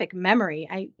photographic memory,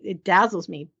 it dazzles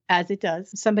me, as it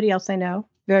does somebody else I know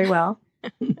very well.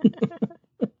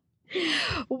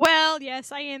 Well,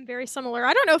 yes, I am very similar.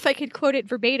 I don't know if I could quote it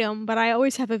verbatim, but I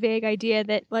always have a vague idea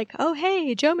that, like, oh,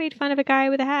 hey, Joe made fun of a guy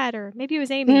with a hat, or maybe it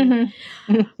was Amy.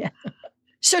 Mm-hmm. Yeah.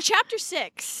 So chapter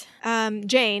 6,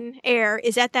 Jane Eyre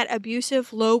is at that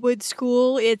abusive Lowood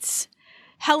school. It's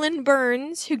Helen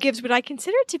Burns who gives what I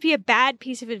consider to be a bad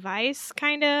piece of advice,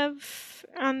 kind of,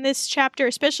 on this chapter,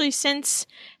 especially since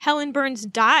Helen Burns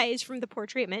dies from the poor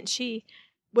treatment she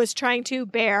was trying to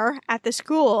bear at the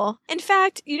school. In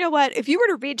fact, you know what? If you were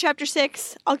to read chapter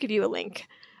 6, I'll give you a link.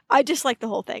 I dislike the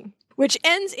whole thing, which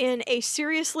ends in a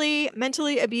seriously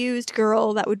mentally abused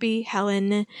girl, that would be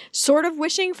Helen, sort of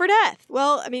wishing for death.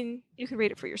 Well, I mean, you can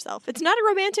read it for yourself. It's not a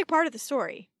romantic part of the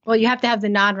story. Well, you have to have the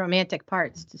non-romantic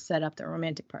parts to set up the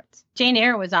romantic parts. Jane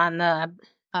Eyre was on the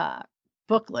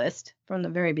book list from the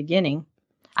very beginning.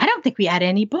 I don't think we had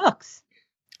any books.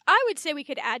 I would say we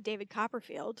could add David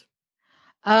Copperfield.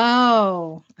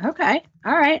 Oh, okay.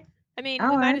 All right. I mean,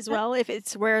 we might as well, if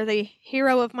it's where the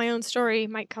hero of my own story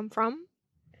might come from.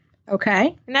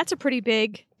 Okay. And that's a pretty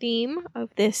big theme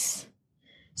of this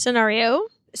scenario.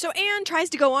 So Anne tries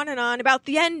to go on and on about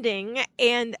the ending,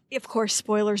 and of course,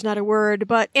 spoilers, not a word,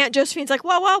 but Aunt Josephine's like,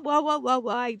 whoa,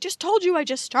 I just told you I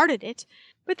just started it.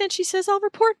 But then she says, I'll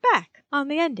report back on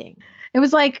the ending. It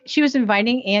was like she was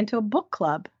inviting Anne to a book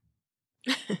club.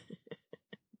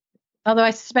 Although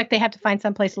I suspect they have to find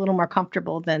someplace a little more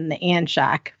comfortable than the Anne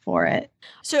shack for it.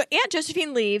 So Aunt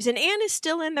Josephine leaves, and Anne is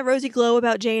still in the rosy glow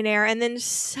about Jane Eyre, and then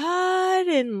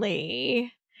suddenly,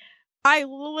 I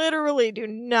literally do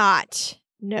not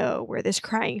know where this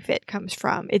crying fit comes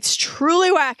from. It's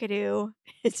truly wackadoo.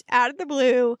 It's out of the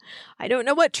blue. I don't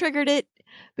know what triggered it,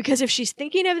 because if she's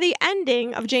thinking of the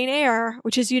ending of Jane Eyre,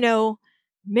 which is, you know,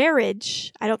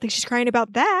 marriage, I don't think she's crying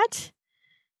about that.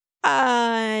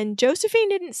 And Josephine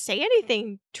didn't say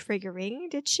anything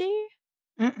triggering, did she?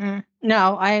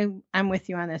 No, I'm with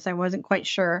you on this. I wasn't quite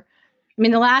sure. I mean,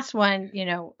 the last one, you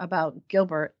know, about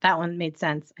Gilbert, that one made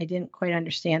sense. I didn't quite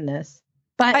understand this.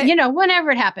 But, you know, whenever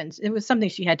it happens, it was something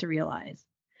she had to realize.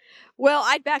 Well,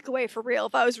 I'd back away for real.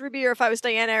 If I was Ruby or if I was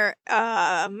Diana,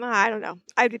 I don't know.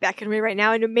 I'd be backing away right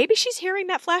now. And maybe she's hearing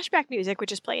that flashback music,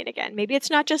 which is playing again. Maybe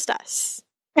it's not just us.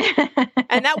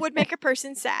 And that would make a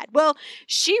person sad. Well,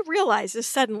 she realizes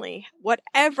suddenly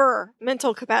whatever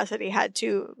mental capacity had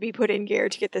to be put in gear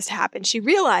to get this to happen. She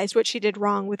realized what she did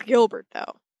wrong with Gilbert,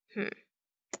 though.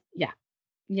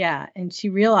 Yeah. And she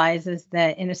realizes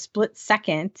that in a split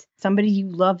second, somebody you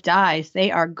love dies.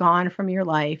 They are gone from your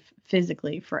life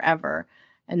physically forever.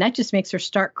 And that just makes her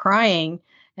start crying.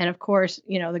 And of course,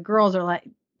 you know, the girls are like,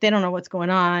 they don't know what's going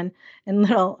on. And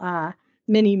little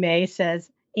Minnie May says,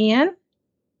 Anne,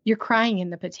 you're crying in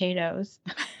the potatoes.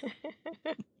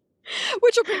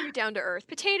 Which will bring you down to earth.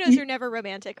 Potatoes are never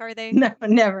romantic, are they? No,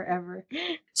 never, ever.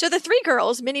 So the three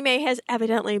girls, Minnie May has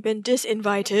evidently been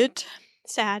disinvited.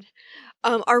 Sad.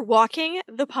 are walking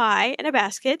the pie in a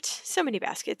basket, so many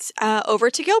baskets, over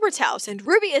to Gilbert's house. And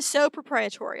Ruby is so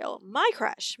proprietorial. My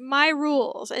crush, my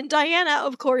rules. And Diana,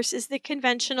 of course, is the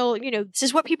conventional, this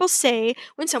is what people say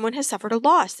when someone has suffered a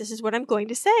loss. This is what I'm going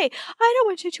to say. I don't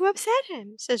want you to upset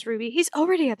him, says Ruby. He's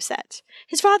already upset.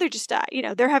 His father just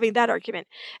died. They're having that argument.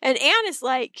 And Anne is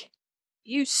like,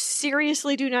 you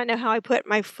seriously do not know how I put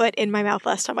my foot in my mouth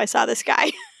last time I saw this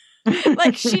guy.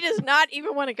 Like, she does not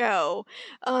even want to go.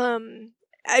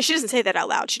 She doesn't say that out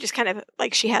loud. She just kind of,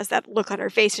 she has that look on her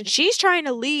face, and she's trying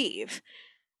to leave,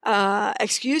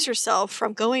 excuse herself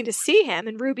from going to see him,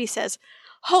 and Ruby says,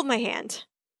 hold my hand.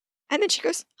 And then she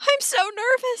goes, I'm so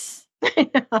nervous.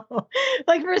 I know.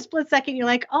 Like, for a split second, you're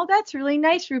like, oh, that's really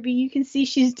nice, Ruby. You can see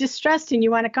she's distressed and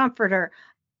you want to comfort her.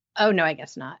 Oh, no, I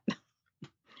guess not.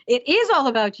 It is all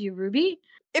about you, Ruby.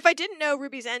 If I didn't know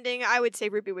Ruby's ending, I would say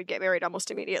Ruby would get married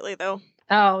almost immediately, though.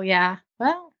 Oh, yeah.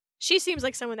 Well, she seems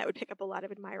like someone that would pick up a lot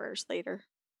of admirers later.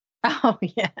 Oh,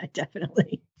 yeah,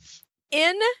 definitely.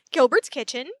 In Gilbert's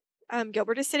kitchen,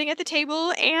 Gilbert is sitting at the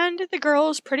table, and the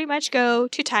girls pretty much go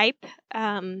to type.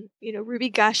 Ruby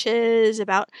gushes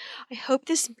about, I hope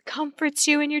this comforts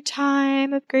you in your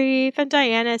time of grief. And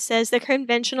Diana says the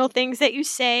conventional things that you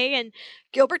say, and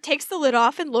Gilbert takes the lid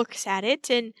off and looks at it,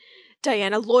 and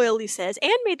Diana loyally says, Anne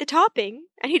made the topping,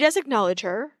 and he does acknowledge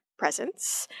her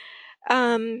presence.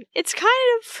 It's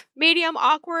kind of medium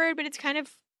awkward, but it's kind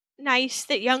of nice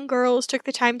that young girls took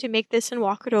the time to make this and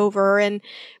walk it over.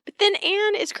 But then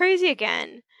Anne is crazy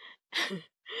again.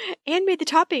 Anne made the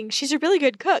topping. She's a really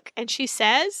good cook. And she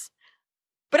says,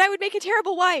 but I would make a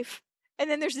terrible wife. And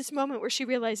then there's this moment where she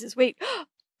realizes, wait,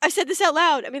 I said this out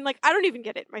loud. I don't even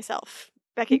get it myself.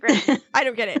 Becky Grant. I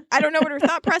don't get it. I don't know what her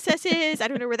thought process is. I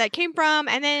don't know where that came from.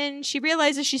 And then she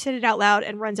realizes she said it out loud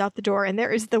and runs out the door. And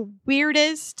there is the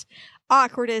weirdest,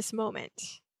 awkwardest moment.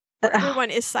 Everyone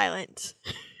is silent.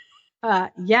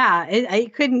 Yeah,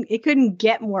 it couldn't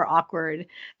get more awkward.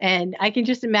 And I can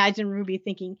just imagine Ruby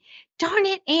thinking, darn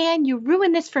it, Anne, you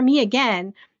ruined this for me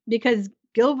again, because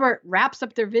Gilbert wraps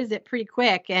up their visit pretty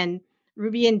quick and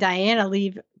Ruby and Diana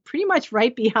leave pretty much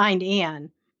right behind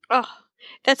Anne. Oh,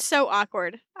 that's so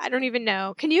awkward. I don't even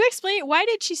know. Can you explain, why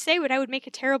did she say what I would make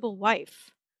a terrible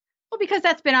wife? Well, because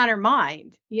that's been on her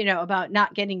mind, about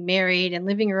not getting married and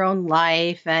living her own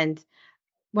life. And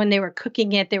when they were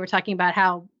cooking it, they were talking about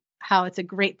how it's a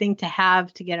great thing to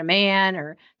have to get a man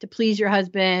or to please your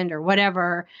husband or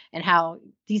whatever, and how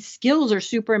these skills are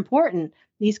super important,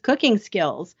 these cooking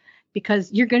skills,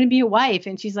 because you're going to be a wife.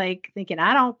 And she's like thinking,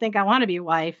 I don't think I want to be a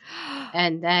wife.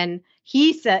 And then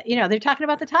he said, they're talking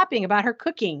about the topping, about her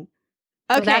cooking.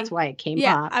 Okay. So that's why it came up.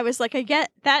 Yeah, I was like, I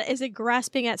get that is a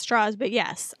grasping at straws, but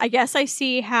yes, I guess I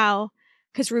see how,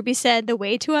 because Ruby said the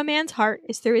way to a man's heart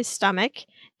is through his stomach.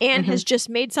 Anne has just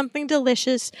made something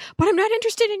delicious, but I'm not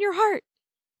interested in your heart.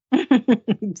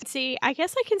 See, I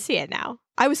guess I can see it now.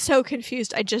 I was so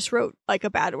confused. I just wrote like a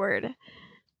bad word.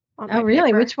 Oh, really?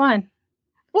 Paper. Which one?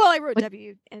 Well, I wrote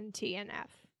W and T and F.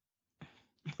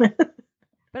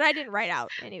 But I didn't write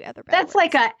out any other bad That's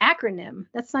words. Like an acronym.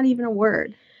 That's not even a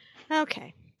word.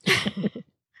 Okay.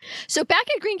 So back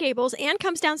at Green Gables, Anne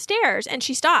comes downstairs and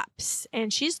she stops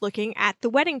and she's looking at the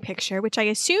wedding picture, which I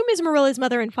assume is Marilla's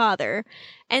mother and father,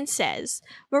 and says,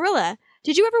 Marilla,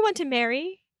 did you ever want to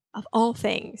marry? Of all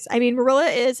things. Marilla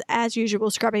is, as usual,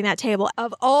 scrubbing that table.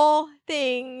 Of all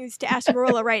things to ask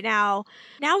Marilla right now,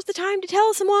 now's the time to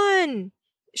tell someone.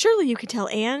 Surely you could tell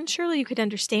Anne. Surely you could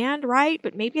understand, right?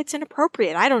 But maybe it's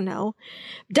inappropriate. I don't know.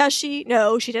 Does she?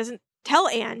 No, she doesn't tell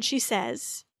Anne. She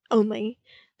says, only,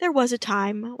 there was a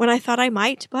time when I thought I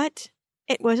might, but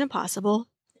it was impossible.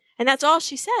 And that's all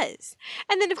she says.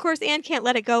 And then, of course, Anne can't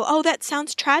let it go. Oh, that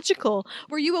sounds tragical.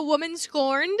 Were you a woman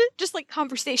scorned? Just like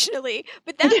conversationally.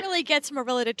 But that really gets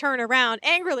Marilla to turn around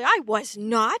angrily. I was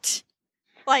not.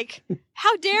 Like,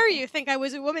 how dare you think I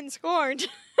was a woman scorned?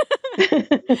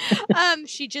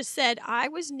 She just said, I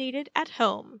was needed at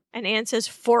home. And Anne says,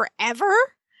 forever?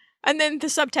 And then the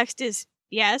subtext is,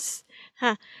 yes.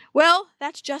 Huh. Well,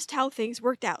 that's just how things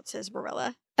worked out, says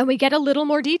Marilla. And we get a little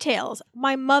more details.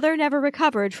 My mother never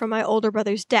recovered from my older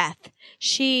brother's death.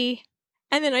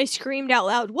 And then I screamed out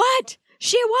loud, what?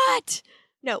 She what?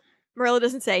 No, Marilla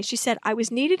doesn't say. She said, I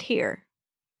was needed here.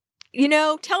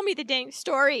 Tell me the dang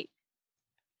story.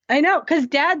 I know, because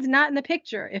Dad's not in the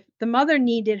picture. If the mother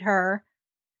needed her,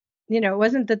 it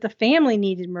wasn't that the family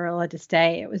needed Marilla to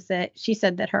stay. It was that she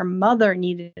said that her mother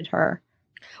needed her.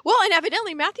 Well, and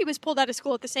evidently Matthew was pulled out of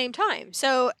school at the same time.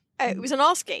 So it was an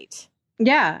all-skate.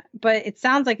 Yeah, but it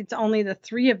sounds like it's only the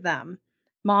three of them.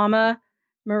 Mama,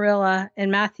 Marilla,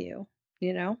 and Matthew,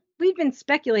 We've been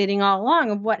speculating all along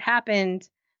of what happened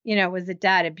Was the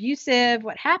dad abusive?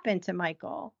 What happened to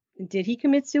Michael? Did he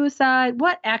commit suicide?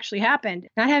 What actually happened?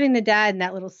 Not having the dad in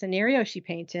that little scenario she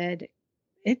painted,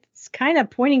 it's kind of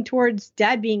pointing towards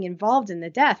dad being involved in the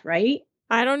death, right?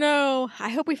 I don't know. I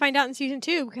hope we find out in season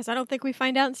 2 because I don't think we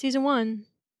find out in season 1.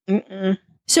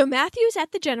 So Matthew's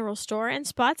at the general store and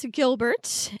spots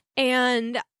Gilbert,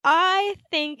 and I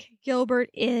think Gilbert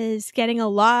is getting a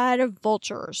lot of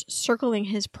vultures circling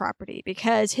his property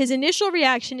because his initial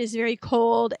reaction is very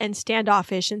cold and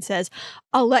standoffish and says,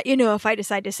 "I'll let you know if I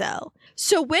decide to sell."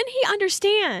 So when he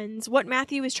understands what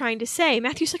Matthew is trying to say,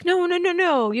 Matthew's like,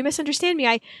 no, you misunderstand me.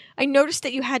 I noticed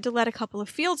that you had to let a couple of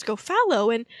fields go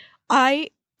fallow, and I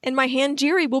and my hand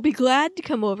Jerry will be glad to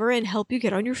come over and help you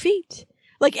get on your feet.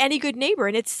 Like any good neighbor.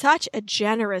 And it's such a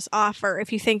generous offer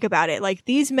if you think about it. Like,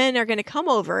 these men are going to come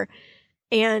over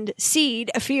and seed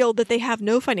a field that they have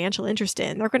no financial interest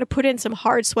in. They're going to put in some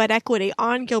hard sweat equity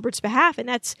on Gilbert's behalf. And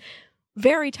that's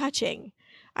very touching,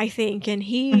 I think. And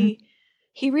he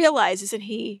realizes and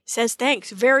he says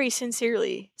thanks, very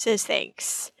sincerely says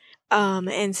thanks.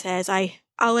 And says,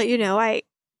 I'll let you know, I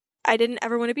didn't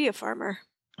ever want to be a farmer.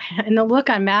 And the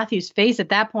look on Matthew's face at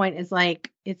that point is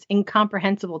like, it's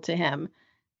incomprehensible to him.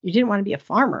 You didn't want to be a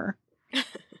farmer.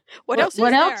 What else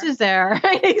is there?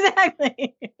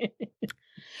 Exactly.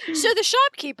 So the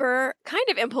shopkeeper, kind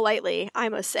of impolitely, I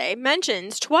must say,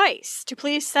 mentions twice to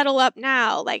please settle up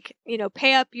now. Like,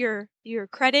 pay up your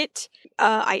credit,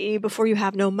 i.e. before you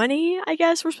have no money, I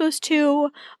guess we're supposed to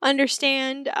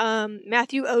understand.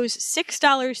 Matthew owes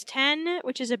 $6.10,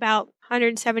 which is about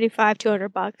 $175,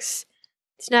 $200.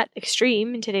 It's not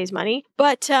extreme in today's money.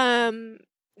 But the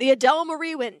Adele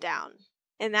Marie went down.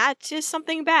 And that's just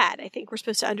something bad, I think we're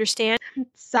supposed to understand.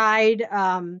 Side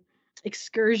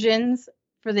excursions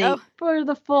for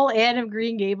the full Anne of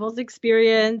Green Gables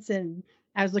experience. And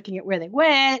I was looking at where they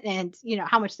went and,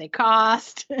 how much they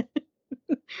cost.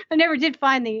 I never did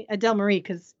find the Adele Marie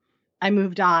because I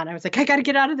moved on. I was like, I got to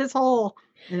get out of this hole.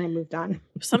 And I moved on.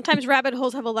 Sometimes rabbit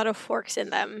holes have a lot of forks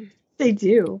in them. They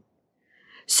do.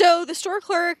 So the store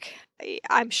clerk,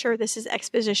 I'm sure this is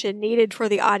exposition needed for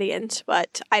the audience,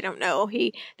 but I don't know.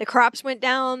 The crops went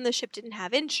down. The ship didn't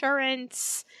have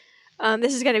insurance.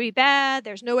 This is going to be bad.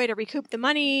 There's no way to recoup the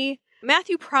money.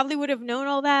 Matthew probably would have known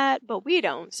all that, but we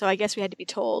don't. So I guess we had to be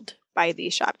told by the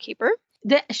shopkeeper.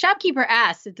 The shopkeeper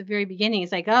asked at the very beginning,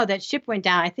 he's like, oh, that ship went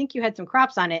down. I think you had some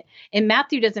crops on it. And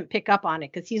Matthew doesn't pick up on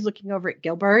it because he's looking over at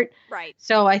Gilbert. Right.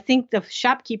 So I think the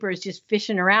shopkeeper is just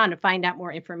fishing around to find out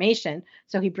more information.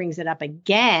 So he brings it up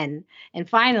again. And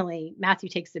finally, Matthew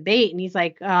takes the bait and he's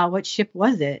like, what ship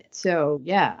was it? So,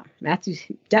 yeah, Matthew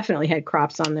definitely had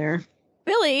crops on there.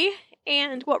 Billy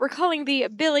and what we're calling the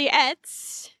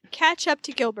Billyettes catch up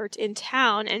to Gilbert in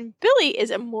town. And Billy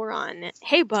is a moron.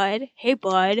 Hey, bud. Hey,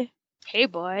 bud. Hey,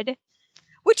 bud.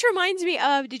 Which reminds me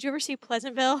of, did you ever see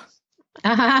Pleasantville?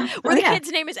 Where the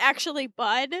kid's name is actually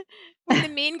Bud. When the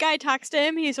mean guy talks to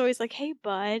him, he's always like, hey,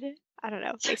 bud. I don't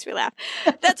know. It makes me laugh.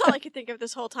 That's all I could think of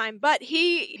this whole time. But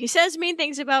he says mean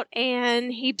things about Anne.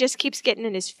 He just keeps getting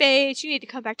in his face. You need to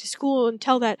come back to school and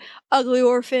tell that ugly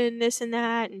orphan this and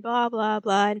that and blah, blah,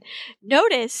 blah. And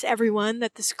notice, everyone,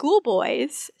 that the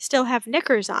schoolboys still have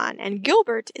knickers on. And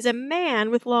Gilbert is a man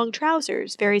with long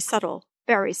trousers. Very subtle.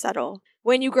 Very subtle.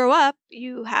 When you grow up,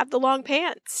 you have the long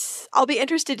pants. I'll be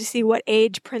interested to see what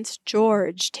age Prince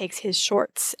George takes his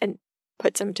shorts and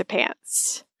puts them to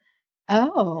pants.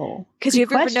 Oh. Because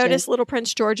you've ever noticed little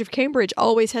Prince George of Cambridge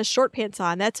always has short pants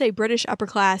on. That's a British upper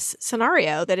class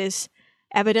scenario that is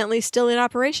evidently still in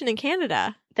operation in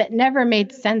Canada. That never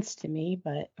made sense to me,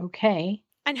 but okay.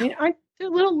 I know. Aren't their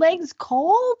little legs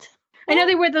cold? I know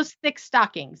they wear those thick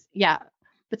stockings. Yeah,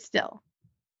 but still.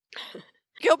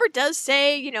 Gilbert does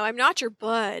say, I'm not your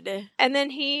bud. And then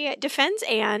he defends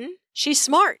Anne. She's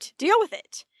smart. Deal with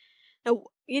it.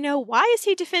 Now, why is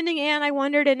he defending Anne, I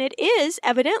wondered? And it is,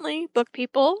 evidently, book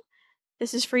people,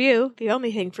 this is for you, the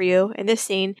only thing for you in this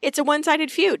scene. It's a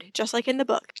one-sided feud, just like in the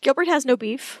book. Gilbert has no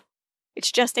beef.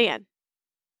 It's just Anne.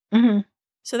 Mm-hmm.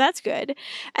 So that's good.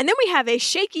 And then we have a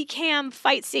shaky cam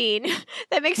fight scene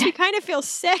that makes me kind of feel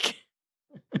sick.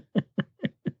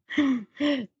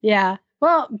 Yeah.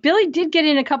 Well, Billy did get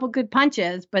in a couple good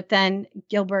punches, but then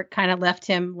Gilbert kind of left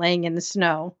him laying in the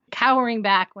snow, cowering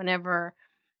back whenever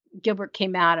Gilbert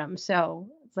came at him. So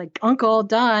it's like, Uncle,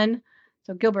 done.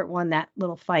 So Gilbert won that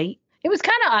little fight. It was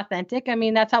kind of authentic. I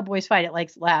mean, that's how boys fight.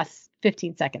 It lasts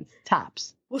 15 seconds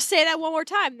tops. We'll say that one more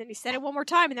time. Then he said it one more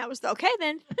time, and that was okay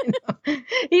then.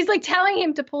 He's like telling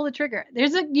him to pull the trigger.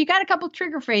 You got a couple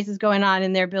trigger phrases going on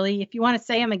in there, Billy. If you want to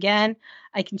say them again,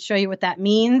 I can show you what that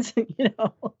means.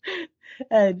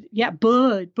 Yeah,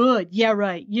 Bud, yeah,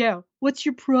 right, yeah. What's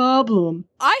your problem?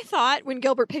 I thought when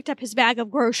Gilbert picked up his bag of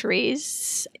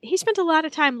groceries, he spent a lot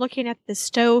of time looking at the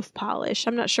stove polish.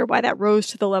 I'm not sure why that rose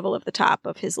to the level of the top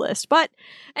of his list. But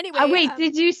anyway. Wait,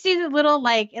 did you see the little,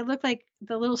 it looked like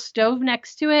the little stove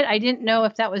next to it? I didn't know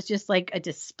if that was just like a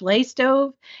display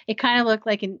stove. It kind of looked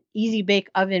like an easy bake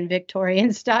oven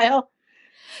Victorian style.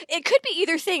 It could be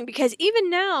either thing, because even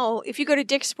now, if you go to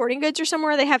Dick's Sporting Goods or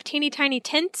somewhere, they have teeny tiny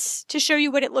tints to show you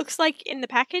what it looks like in the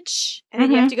package, and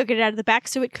then you have to go get it out of the back.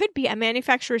 So it could be a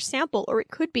manufacturer's sample, or it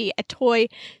could be a toy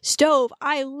stove.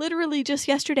 I literally just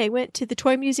yesterday went to the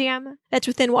toy museum that's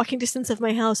within walking distance of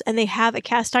my house, and they have a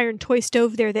cast iron toy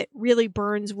stove there that really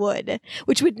burns wood,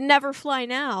 which would never fly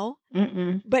now.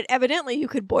 But evidently you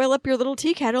could boil up your little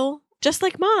tea kettle just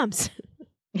like Mom's.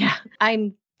 Yeah,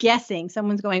 I'm guessing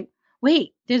someone's going,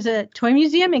 wait, there's a toy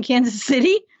museum in Kansas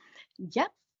City? Yep,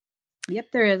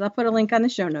 there is. I'll put a link on the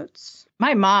show notes.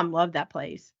 My mom loved that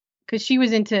place because she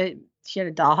had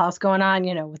a dollhouse going on,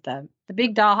 with the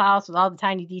big dollhouse with all the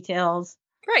tiny details.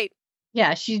 Right.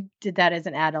 Yeah, she did that as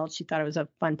an adult. She thought it was a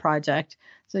fun project.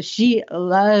 So she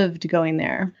loved going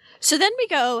there. So then we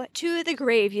go to the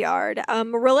graveyard.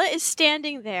 Marilla is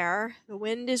standing there. The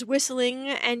wind is whistling,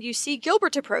 and you see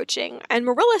Gilbert approaching. And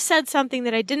Marilla said something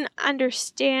that I didn't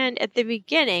understand at the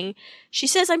beginning. She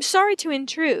says, "I'm sorry to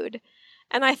intrude."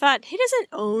 And I thought, he doesn't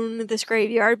own this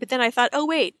graveyard. But then I thought, oh,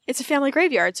 wait, it's a family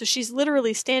graveyard. So she's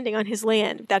literally standing on his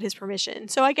land without his permission.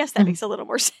 So I guess that makes a little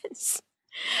more sense.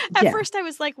 At first I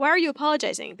was like, why are you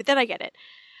apologizing? But then I get it.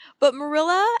 But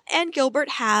Marilla and Gilbert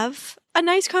have a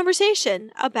nice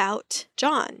conversation about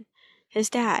John, his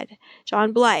dad,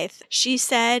 John Blythe. She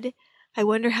said, I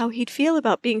wonder how he'd feel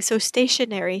about being so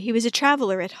stationary. He was a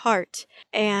traveler at heart.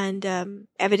 And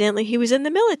evidently he was in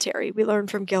the military, we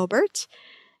learned from Gilbert.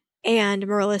 And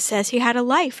Marilla says he had a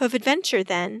life of adventure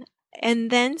then.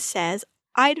 And then says,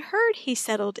 I'd heard he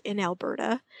settled in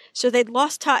Alberta. So they'd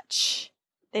lost touch.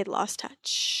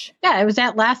 Yeah, it was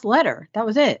that last letter. That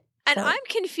was it. And I'm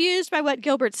confused by what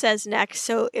Gilbert says next,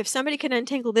 so if somebody can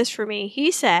untangle this for me.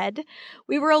 He said,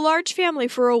 we were a large family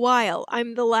for a while.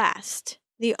 I'm the last,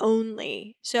 the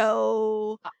only.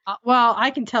 So... well,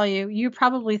 I can tell you, you're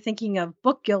probably thinking of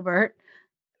Book Gilbert,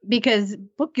 because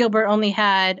Book Gilbert only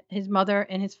had his mother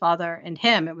and his father and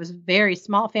him. It was a very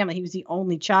small family. He was the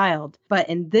only child. But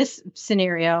in this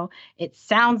scenario, it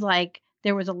sounds like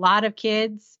there was a lot of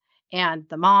kids and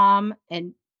the mom,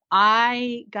 and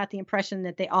I got the impression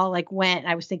that they all went.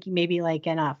 I was thinking maybe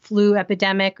in a flu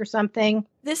epidemic or something.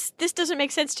 This doesn't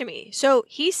make sense to me. So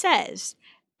he says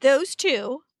those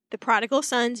two, the prodigal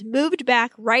sons, moved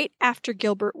back right after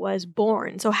Gilbert was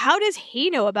born. So how does he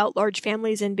know about large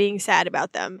families and being sad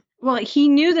about them? Well, he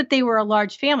knew that they were a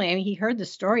large family. I mean, he heard the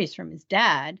stories from his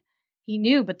dad. He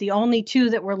knew, but the only two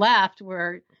that were left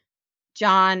were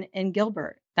John and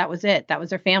Gilbert. That was it. That was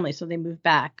their family, so they moved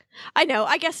back. I know.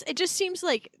 I guess it just seems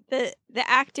like the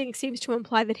acting seems to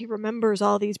imply that he remembers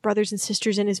all these brothers and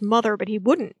sisters and his mother, but he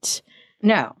wouldn't.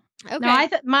 No. Okay.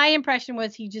 No, my impression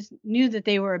was he just knew that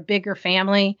they were a bigger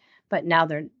family, but now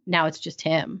it's just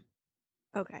him.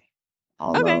 Okay.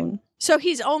 All alone. So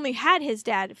he's only had his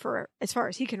dad for as far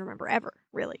as he can remember ever,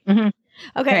 really. Mm-hmm.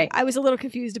 Okay. Right. I was a little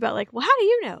confused about well, how do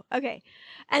you know? Okay.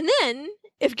 And then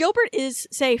if Gilbert is,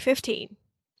 say, 15,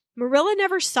 Marilla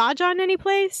never saw John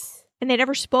anyplace, and they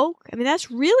never spoke. I mean,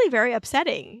 that's really very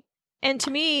upsetting. And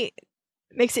to me,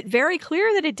 makes it very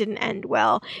clear that it didn't end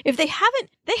well. If they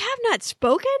have not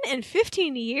spoken in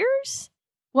 15 years?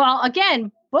 Well,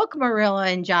 again, Book Marilla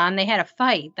and John, they had a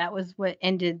fight. That was what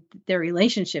ended their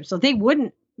relationship. So they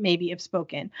wouldn't maybe have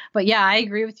spoken. But yeah, I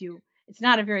agree with you. It's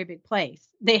not a very big place.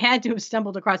 They had to have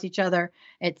stumbled across each other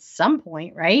at some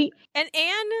point, right? And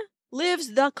Anne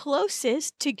lives the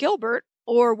closest to Gilbert,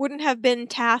 or wouldn't have been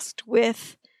tasked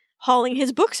with hauling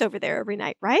his books over there every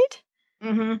night, right?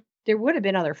 Mm-hmm. There would have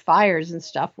been other fires and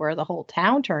stuff where the whole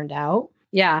town turned out.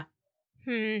 Yeah.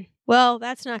 Well,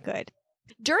 that's not good.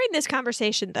 During this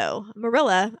conversation, though,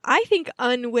 Marilla, I think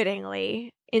unwittingly,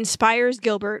 inspires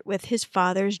Gilbert with his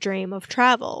father's dream of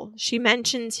travel. She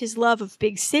mentions his love of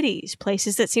big cities,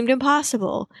 places that seemed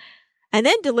impossible, and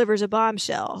then delivers a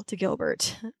bombshell to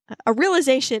Gilbert. A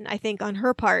realization, I think, on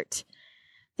her part.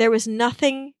 There was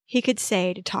nothing he could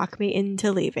say to talk me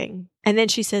into leaving. And then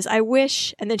she says, I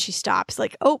wish, and then she stops,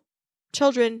 oh,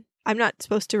 children, I'm not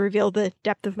supposed to reveal the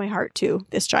depth of my heart to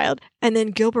this child. And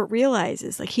then Gilbert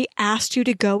realizes, he asked you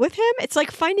to go with him? It's like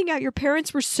finding out your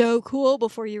parents were so cool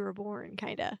before you were born,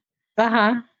 kind of.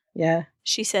 Uh-huh. Yeah.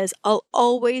 She says, I'll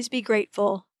always be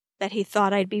grateful that he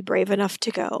thought I'd be brave enough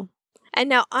to go. And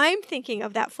now I'm thinking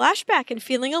of that flashback and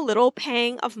feeling a little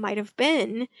pang of might have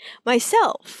been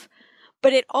myself.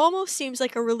 But it almost seems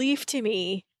like a relief to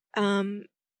me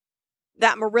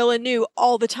that Marilla knew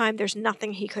all the time there's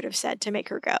nothing he could have said to make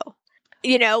her go.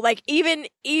 You know, like even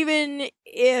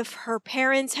if her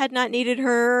parents had not needed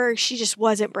her, she just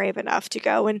wasn't brave enough to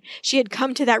go. And she had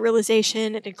come to that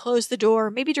realization and had closed the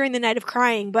door, maybe during the night of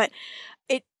crying, but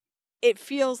it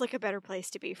feels like a better place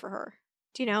to be for her.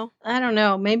 Do you know? I don't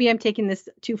know. Maybe I'm taking this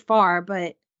too far,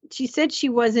 but she said she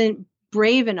wasn't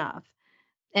brave enough.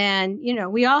 And, you know,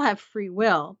 we all have free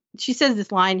will. She says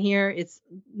this line here. It's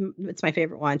my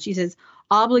favorite one. She says,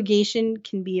 obligation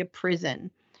can be a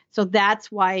prison. So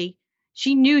that's why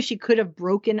she knew she could have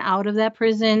broken out of that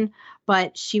prison,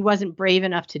 but she wasn't brave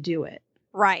enough to do it.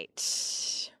 Right.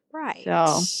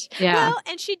 So, yeah. Well,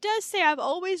 and she does say, I've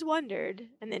always wondered,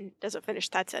 and then doesn't finish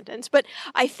that sentence, but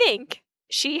I think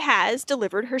she has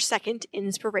delivered her second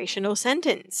inspirational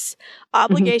sentence.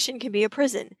 Obligation can be a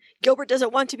prison. Gilbert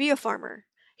doesn't want to be a farmer.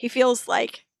 He feels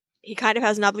like he kind of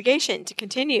has an obligation to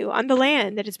continue on the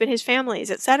land that has been his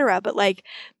family's, etc. But like,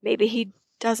 maybe he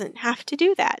doesn't have to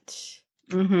do that.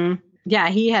 Mm-hmm. Yeah,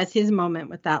 he has his moment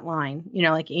with that line, you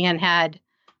know, like Anne had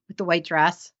with the white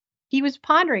dress. He was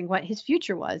pondering what his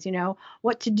future was, you know,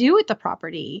 what to do with the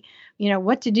property, you know,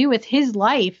 what to do with his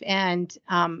life. And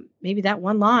maybe that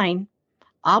one line,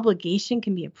 obligation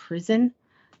can be a prison.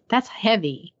 That's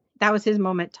heavy. That was his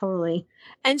moment, totally.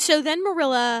 And so then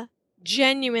Marilla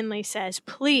genuinely says,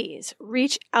 please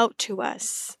reach out to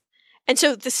us. And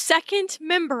so the second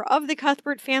member of the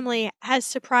Cuthbert family has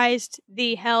surprised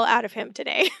the hell out of him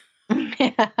today.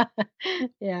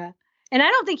 Yeah. And I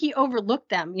don't think he overlooked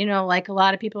them. You know, like a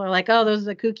lot of people are like, oh, those are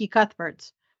the kooky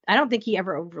Cuthberts. I don't think he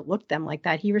ever overlooked them like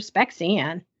that. He respects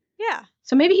Anne. Yeah.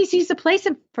 So maybe he sees a place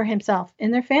for himself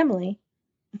in their family.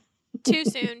 Too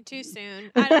soon.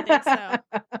 I don't think so.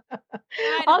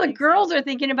 All the girls are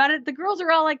thinking about it. The girls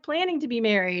are all like planning to be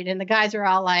married, and the guys are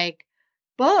all like,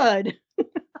 Bud.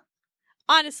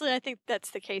 Honestly, I think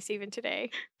that's the case even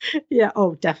today. Yeah.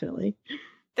 Oh, definitely.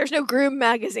 There's no groom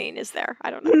magazine, is there? I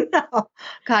don't know. No.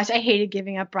 Gosh, I hated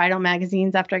giving up bridal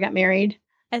magazines after I got married.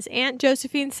 As Aunt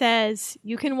Josephine says,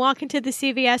 you can walk into the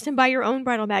CVS and buy your own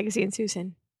bridal magazine,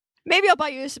 Susan. Maybe I'll buy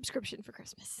you a subscription for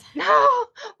Christmas. No,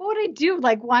 what would I do?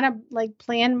 Like, want to like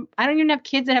plan? I don't even have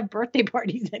kids that have birthday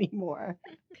parties anymore.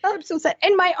 Oh, I'm so sad.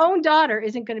 And my own daughter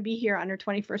isn't going to be here on her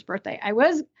 21st birthday.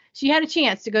 She had a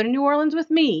chance to go to New Orleans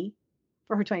with me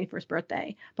for her 21st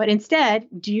birthday. But instead,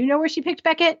 do you know where she picked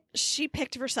Beckett? She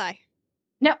picked Versailles.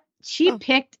 No, she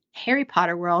picked Harry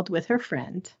Potter World with her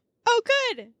friend. Oh,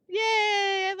 good.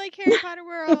 Yay. I like Harry Potter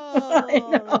World. I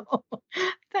know.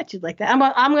 I thought you'd like that.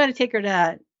 I'm going to take her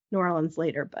to New Orleans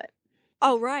later, but.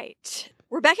 All right.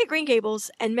 We're back at Green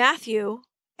Gables, and Matthew,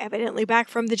 evidently back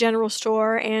from the general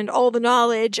store and all the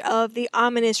knowledge of the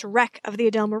ominous wreck of the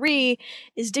Adele Marie,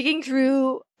 is digging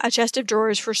through a chest of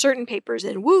drawers for certain papers,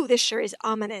 and woo, this sure is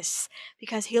ominous,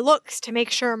 because he looks to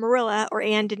make sure Marilla or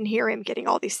Anne didn't hear him getting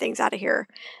all these things out of here.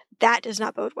 That does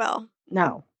not bode well.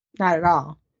 No, not at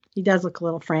all. He does look a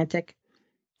little frantic.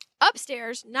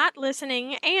 Upstairs, not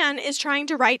listening, Anne is trying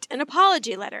to write an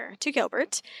apology letter to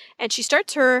Gilbert, and she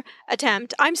starts her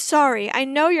attempt. I'm sorry, I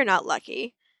know you're not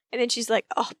lucky. And then she's like,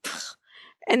 oh, pfft.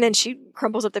 And then she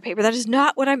crumbles up the paper. That is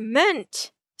not what I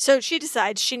meant. So she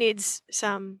decides she needs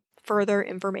some further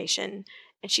information,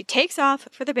 and she takes off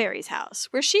for the Barrys' house,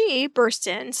 where she bursts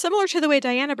in, similar to the way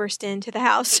Diana burst into the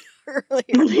house earlier.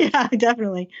 Yeah,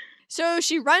 definitely. So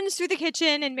she runs through the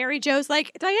kitchen, and Mary Jo's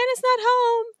like, Diana's not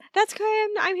home. That's good.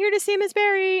 I'm here to see Miss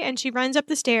Barry. And she runs up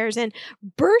the stairs and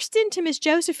bursts into Miss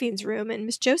Josephine's room, and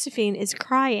Miss Josephine is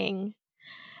crying.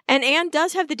 And Anne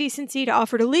does have the decency to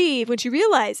offer to leave when she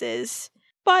realizes,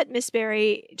 but Miss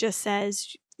Barry just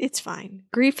says, it's fine.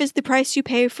 Grief is the price you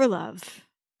pay for love.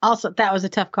 Also, that was a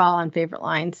tough call on favorite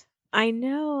lines. I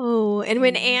know. And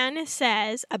when Anne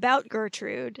says about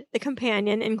Gertrude, the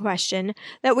companion in question,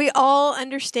 that we all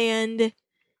understand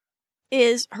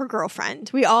is her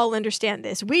girlfriend. We all understand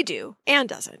this. We do. Anne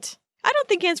doesn't. I don't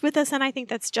think Anne's with us, and I think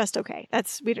that's just okay.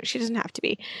 She doesn't have to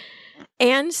be.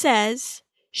 Anne says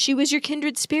she was your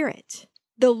kindred spirit.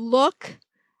 The look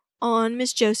on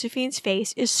Miss Josephine's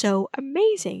face is so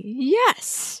amazing.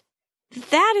 Yes,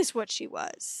 that is what she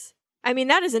was. I mean,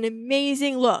 that is an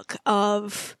amazing look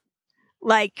of,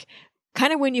 like,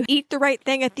 kind of when you eat the right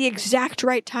thing at the exact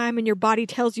right time and your body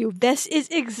tells you, this is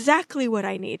exactly what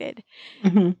I needed.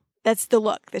 Mm-hmm. That's the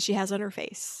look that she has on her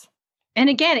face. And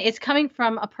again, it's coming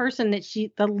from a person that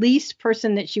the least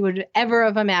person that she would ever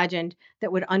have imagined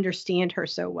that would understand her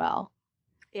so well.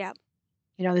 Yeah.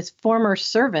 You know, this former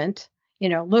servant, you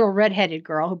know, little redheaded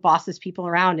girl who bosses people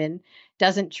around and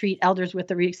doesn't treat elders with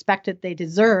the respect that they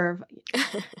deserve.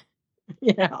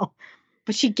 You know,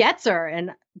 but she gets her.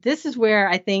 And this is where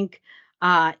I think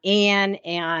Anne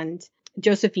and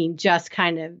Josephine just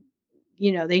kind of,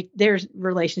 their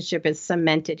relationship is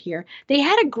cemented here. They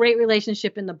had a great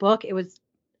relationship in the book. It was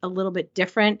a little bit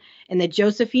different. And the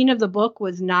Josephine of the book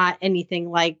was not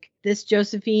anything like this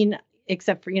Josephine,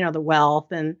 except for, the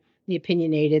wealth and the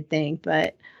opinionated thing.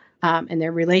 But, and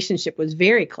their relationship was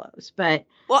very close. But,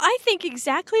 well, I think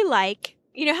exactly like,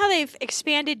 how they've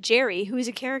expanded Jerry, who is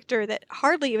a character that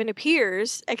hardly even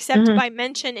appears except by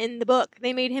mention in the book.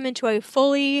 They made him into a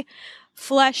fully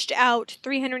fleshed out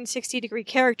 360-degree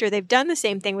character. They've done the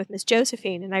same thing with Miss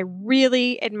Josephine, and I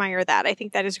really admire that. I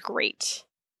think that is great.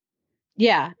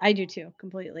 Yeah, I do too,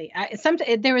 completely.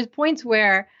 There was points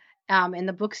where in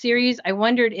the book series, I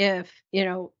wondered if,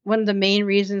 one of the main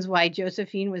reasons why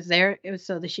Josephine was there, it was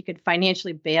so that she could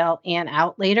financially bail Anne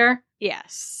out later.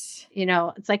 Yes.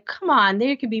 It's like, come on,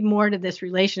 there could be more to this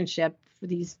relationship for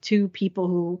these two people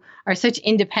who are such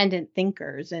independent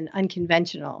thinkers and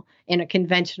unconventional in a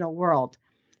conventional world.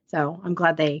 So I'm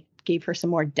glad they gave her some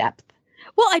more depth.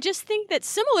 Well, I just think that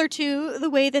similar to the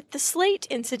way that the Slate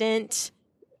incident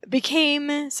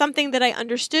became something that I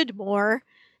understood more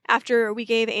after we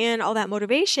gave Anne all that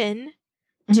motivation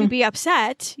to be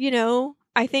upset,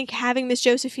 I think having Miss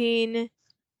Josephine,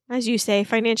 as you say,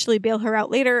 financially bail her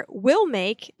out later will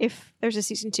make, if there's a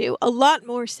season 2, a lot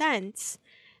more sense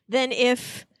than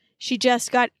if she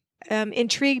just got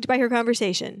intrigued by her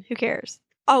conversation. Who cares?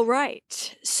 All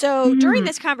right. So during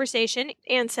this conversation,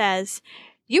 Anne says,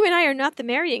 "You and I are not the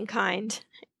marrying kind."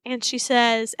 And she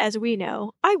says, as we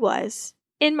know, "I was,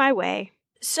 in my way."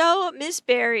 So Miss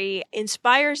Barry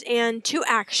inspires Anne to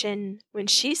action when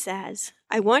she says,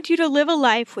 "I want you to live a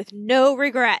life with no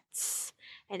regrets."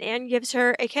 And Anne gives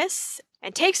her a kiss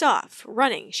and takes off,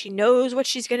 running. She knows what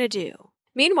she's going to do.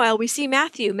 Meanwhile, we see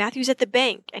Matthew. Matthew's at the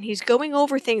bank, and he's going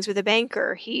over things with the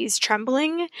banker. He's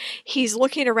trembling. He's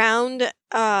looking around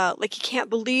like he can't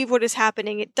believe what is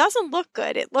happening. It doesn't look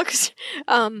good. It looks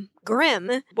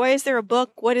grim. Why is there a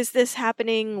book? What is this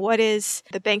happening? What is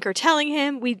the banker telling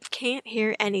him? We can't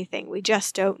hear anything. We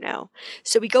just don't know.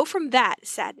 So we go from that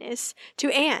sadness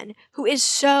to Anne, who is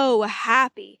so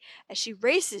happy as she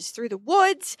races through the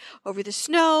woods, over the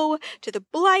snow, to the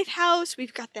Blythe house.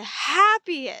 We've got the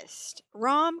happiest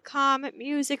rom-com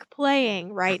music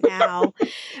playing right now.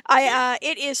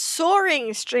 It is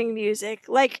soaring string music,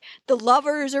 like the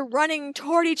lovers are running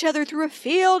toward each other through a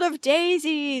field of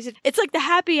daisies. It's like the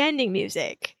happy ending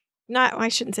music. I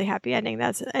shouldn't say happy ending.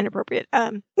 That's inappropriate.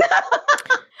 It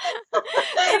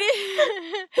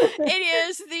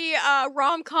is the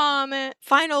rom-com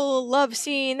final love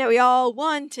scene that we all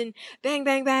want, and bang,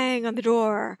 bang, bang on the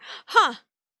door.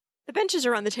 The benches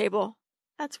are on the table.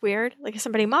 That's weird. Like, is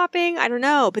somebody mopping? I don't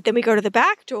know. But then we go to the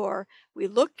back door. We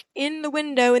look in the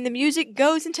window, and the music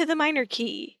goes into the minor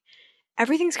key.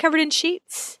 Everything's covered in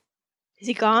sheets. Is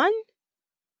he gone?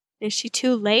 Is she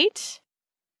too late?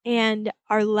 And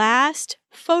our last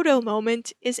photo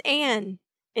moment is Anne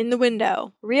in the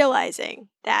window, realizing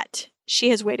that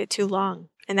she has waited too long.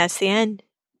 And that's the end.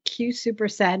 Cue super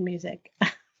sad music.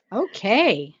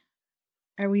 Okay.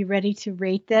 Are we ready to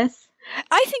rate this?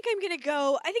 I think I'm going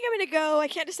to go. I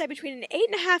can't decide between an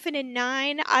 8.5 and a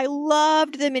 9. I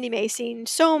loved the Minnie May scene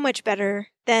so much better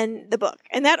than the book.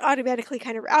 And that automatically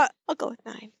kind of, I'll go with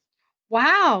 9.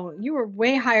 Wow, you were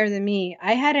way higher than me.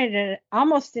 I had it at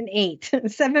almost an 8,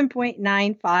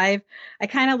 7.95. I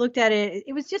kind of looked at it.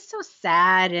 It was just so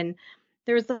sad. And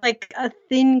there was like a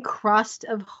thin crust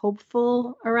of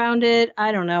hopeful around it.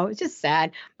 I don't know. It's just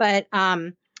sad. But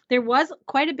there was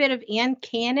quite a bit of Anne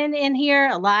canon in here.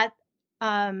 A lot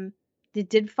that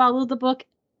did follow the book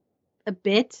a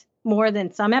bit more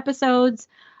than some episodes.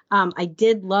 I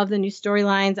did love the new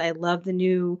storylines. I love the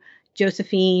new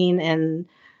Josephine and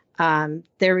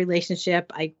their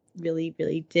relationship. I really,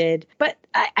 really did. But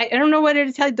I don't know what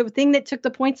to tell you. The thing that took the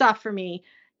points off for me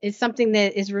is something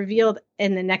that is revealed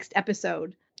in the next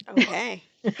episode. Okay.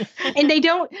 And they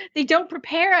don't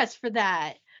prepare us for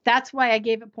that. That's why I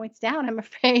gave it points down, I'm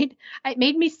afraid. It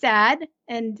made me sad.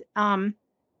 And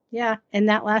and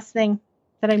that last thing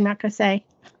that I'm not going to say.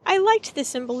 I liked the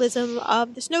symbolism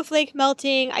of the snowflake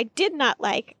melting. I did not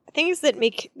like things that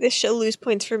make this show lose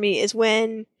points for me is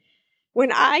when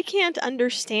I can't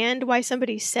understand why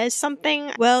somebody says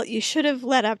something, well, you should have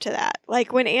led up to that.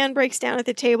 Like when Anne breaks down at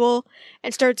the table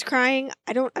and starts crying,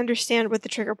 I don't understand what the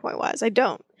trigger point was. I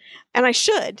don't. And I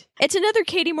should. It's another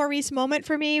Katie Maurice moment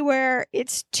for me where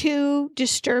it's too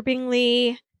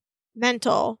disturbingly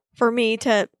mental for me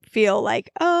to feel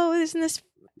like, oh, isn't this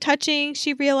touching?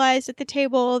 She realized at the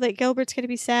table that Gilbert's going to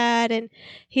be sad and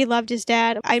he loved his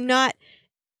dad. I'm not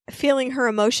feeling her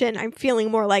emotion, I'm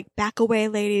feeling more like, back away,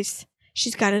 ladies.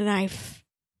 She's got a knife.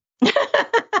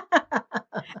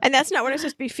 And that's not what I'm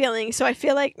supposed to be feeling. So I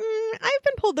feel like I've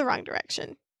been pulled the wrong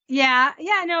direction. Yeah,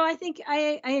 no, I think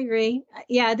I agree.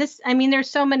 Yeah, there's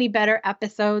so many better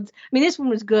episodes. I mean, this one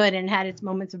was good and had its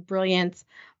moments of brilliance,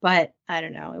 but I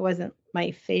don't know, it wasn't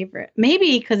my favorite.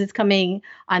 Maybe because it's coming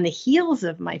on the heels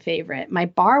of my favorite. My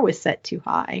bar was set too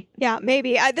high. Yeah,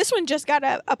 maybe. This one just got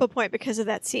up a point because of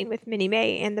that scene with Minnie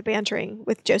May and the bantering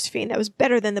with Josephine. That was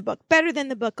better than the book. Better than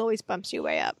the book always bumps you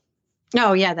way up.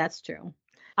 Oh, yeah, that's true.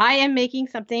 I am making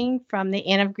something from the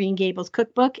Anne of Green Gables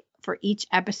cookbook for each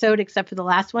episode, except for the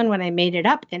last one when I made it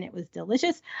up and it was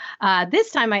delicious. This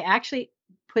time I actually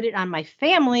put it on my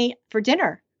family for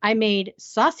dinner. I made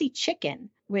saucy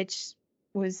chicken, which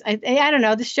was, I don't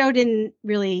know, the show didn't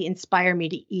really inspire me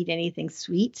to eat anything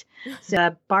sweet. So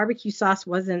the barbecue sauce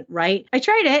wasn't right. I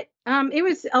tried it. It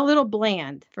was a little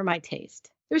bland for my taste.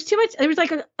 There was too much. It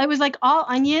was like all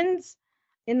onions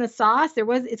in the sauce.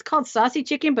 It's called saucy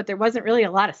chicken, but there wasn't really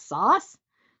a lot of sauce.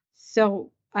 So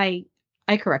I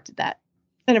corrected that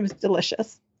and it was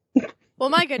delicious. Well,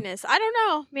 my goodness. I don't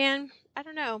know, man. I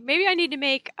don't know. Maybe I need to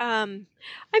make, I'm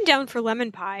down for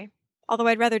lemon pie, although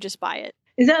I'd rather just buy it.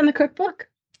 Is that in the cookbook?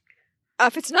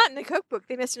 If it's not in the cookbook,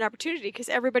 they missed an opportunity because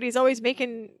everybody's always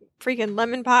making freaking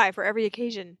lemon pie for every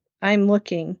occasion. I'm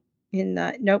looking in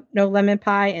nope, no lemon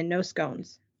pie and no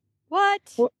scones. What?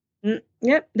 Well,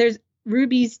 yep. There's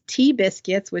Ruby's tea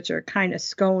biscuits, which are kind of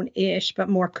scone-ish, but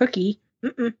more cookie.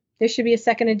 There should be a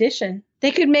second edition.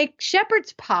 They could make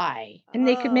shepherd's pie, and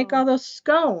they could make all those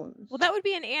scones. Well, that would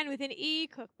be an Anne with an E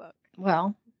cookbook.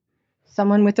 Well,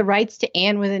 someone with the rights to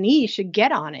Anne with an E should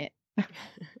get on it.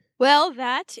 Well,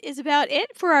 that is about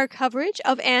it for our coverage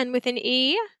of Anne with an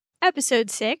E, Episode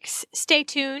 6. Stay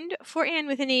tuned for Anne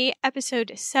with an E,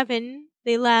 Episode 7,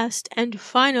 the last and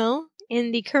final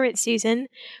in the current season.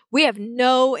 We have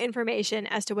no information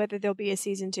as to whether there'll be a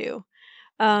Season 2.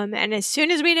 And as soon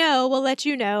as we know, we'll let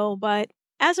you know. But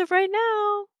as of right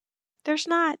now, there's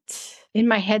not. In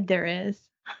my head, there is.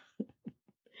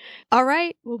 All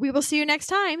right. Well, we will see you next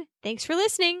time. Thanks for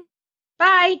listening.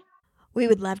 Bye. We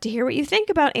would love to hear what you think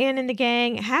about Anne and the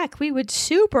Gang. Heck, we would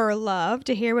super love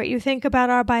to hear what you think about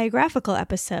our biographical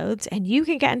episodes. And you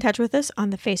can get in touch with us on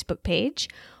the Facebook page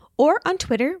or on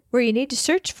Twitter, where you need to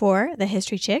search for The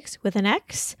History Chicks with an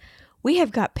X. We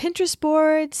have got Pinterest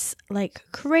boards like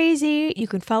crazy. You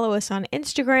can follow us on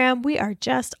Instagram. We are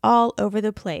just all over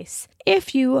the place.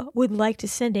 If you would like to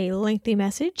send a lengthy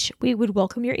message, we would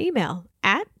welcome your email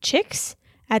at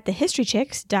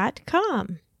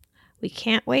chicks@thehistorychicks.com. We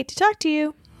can't wait to talk to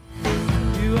you.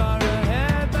 You are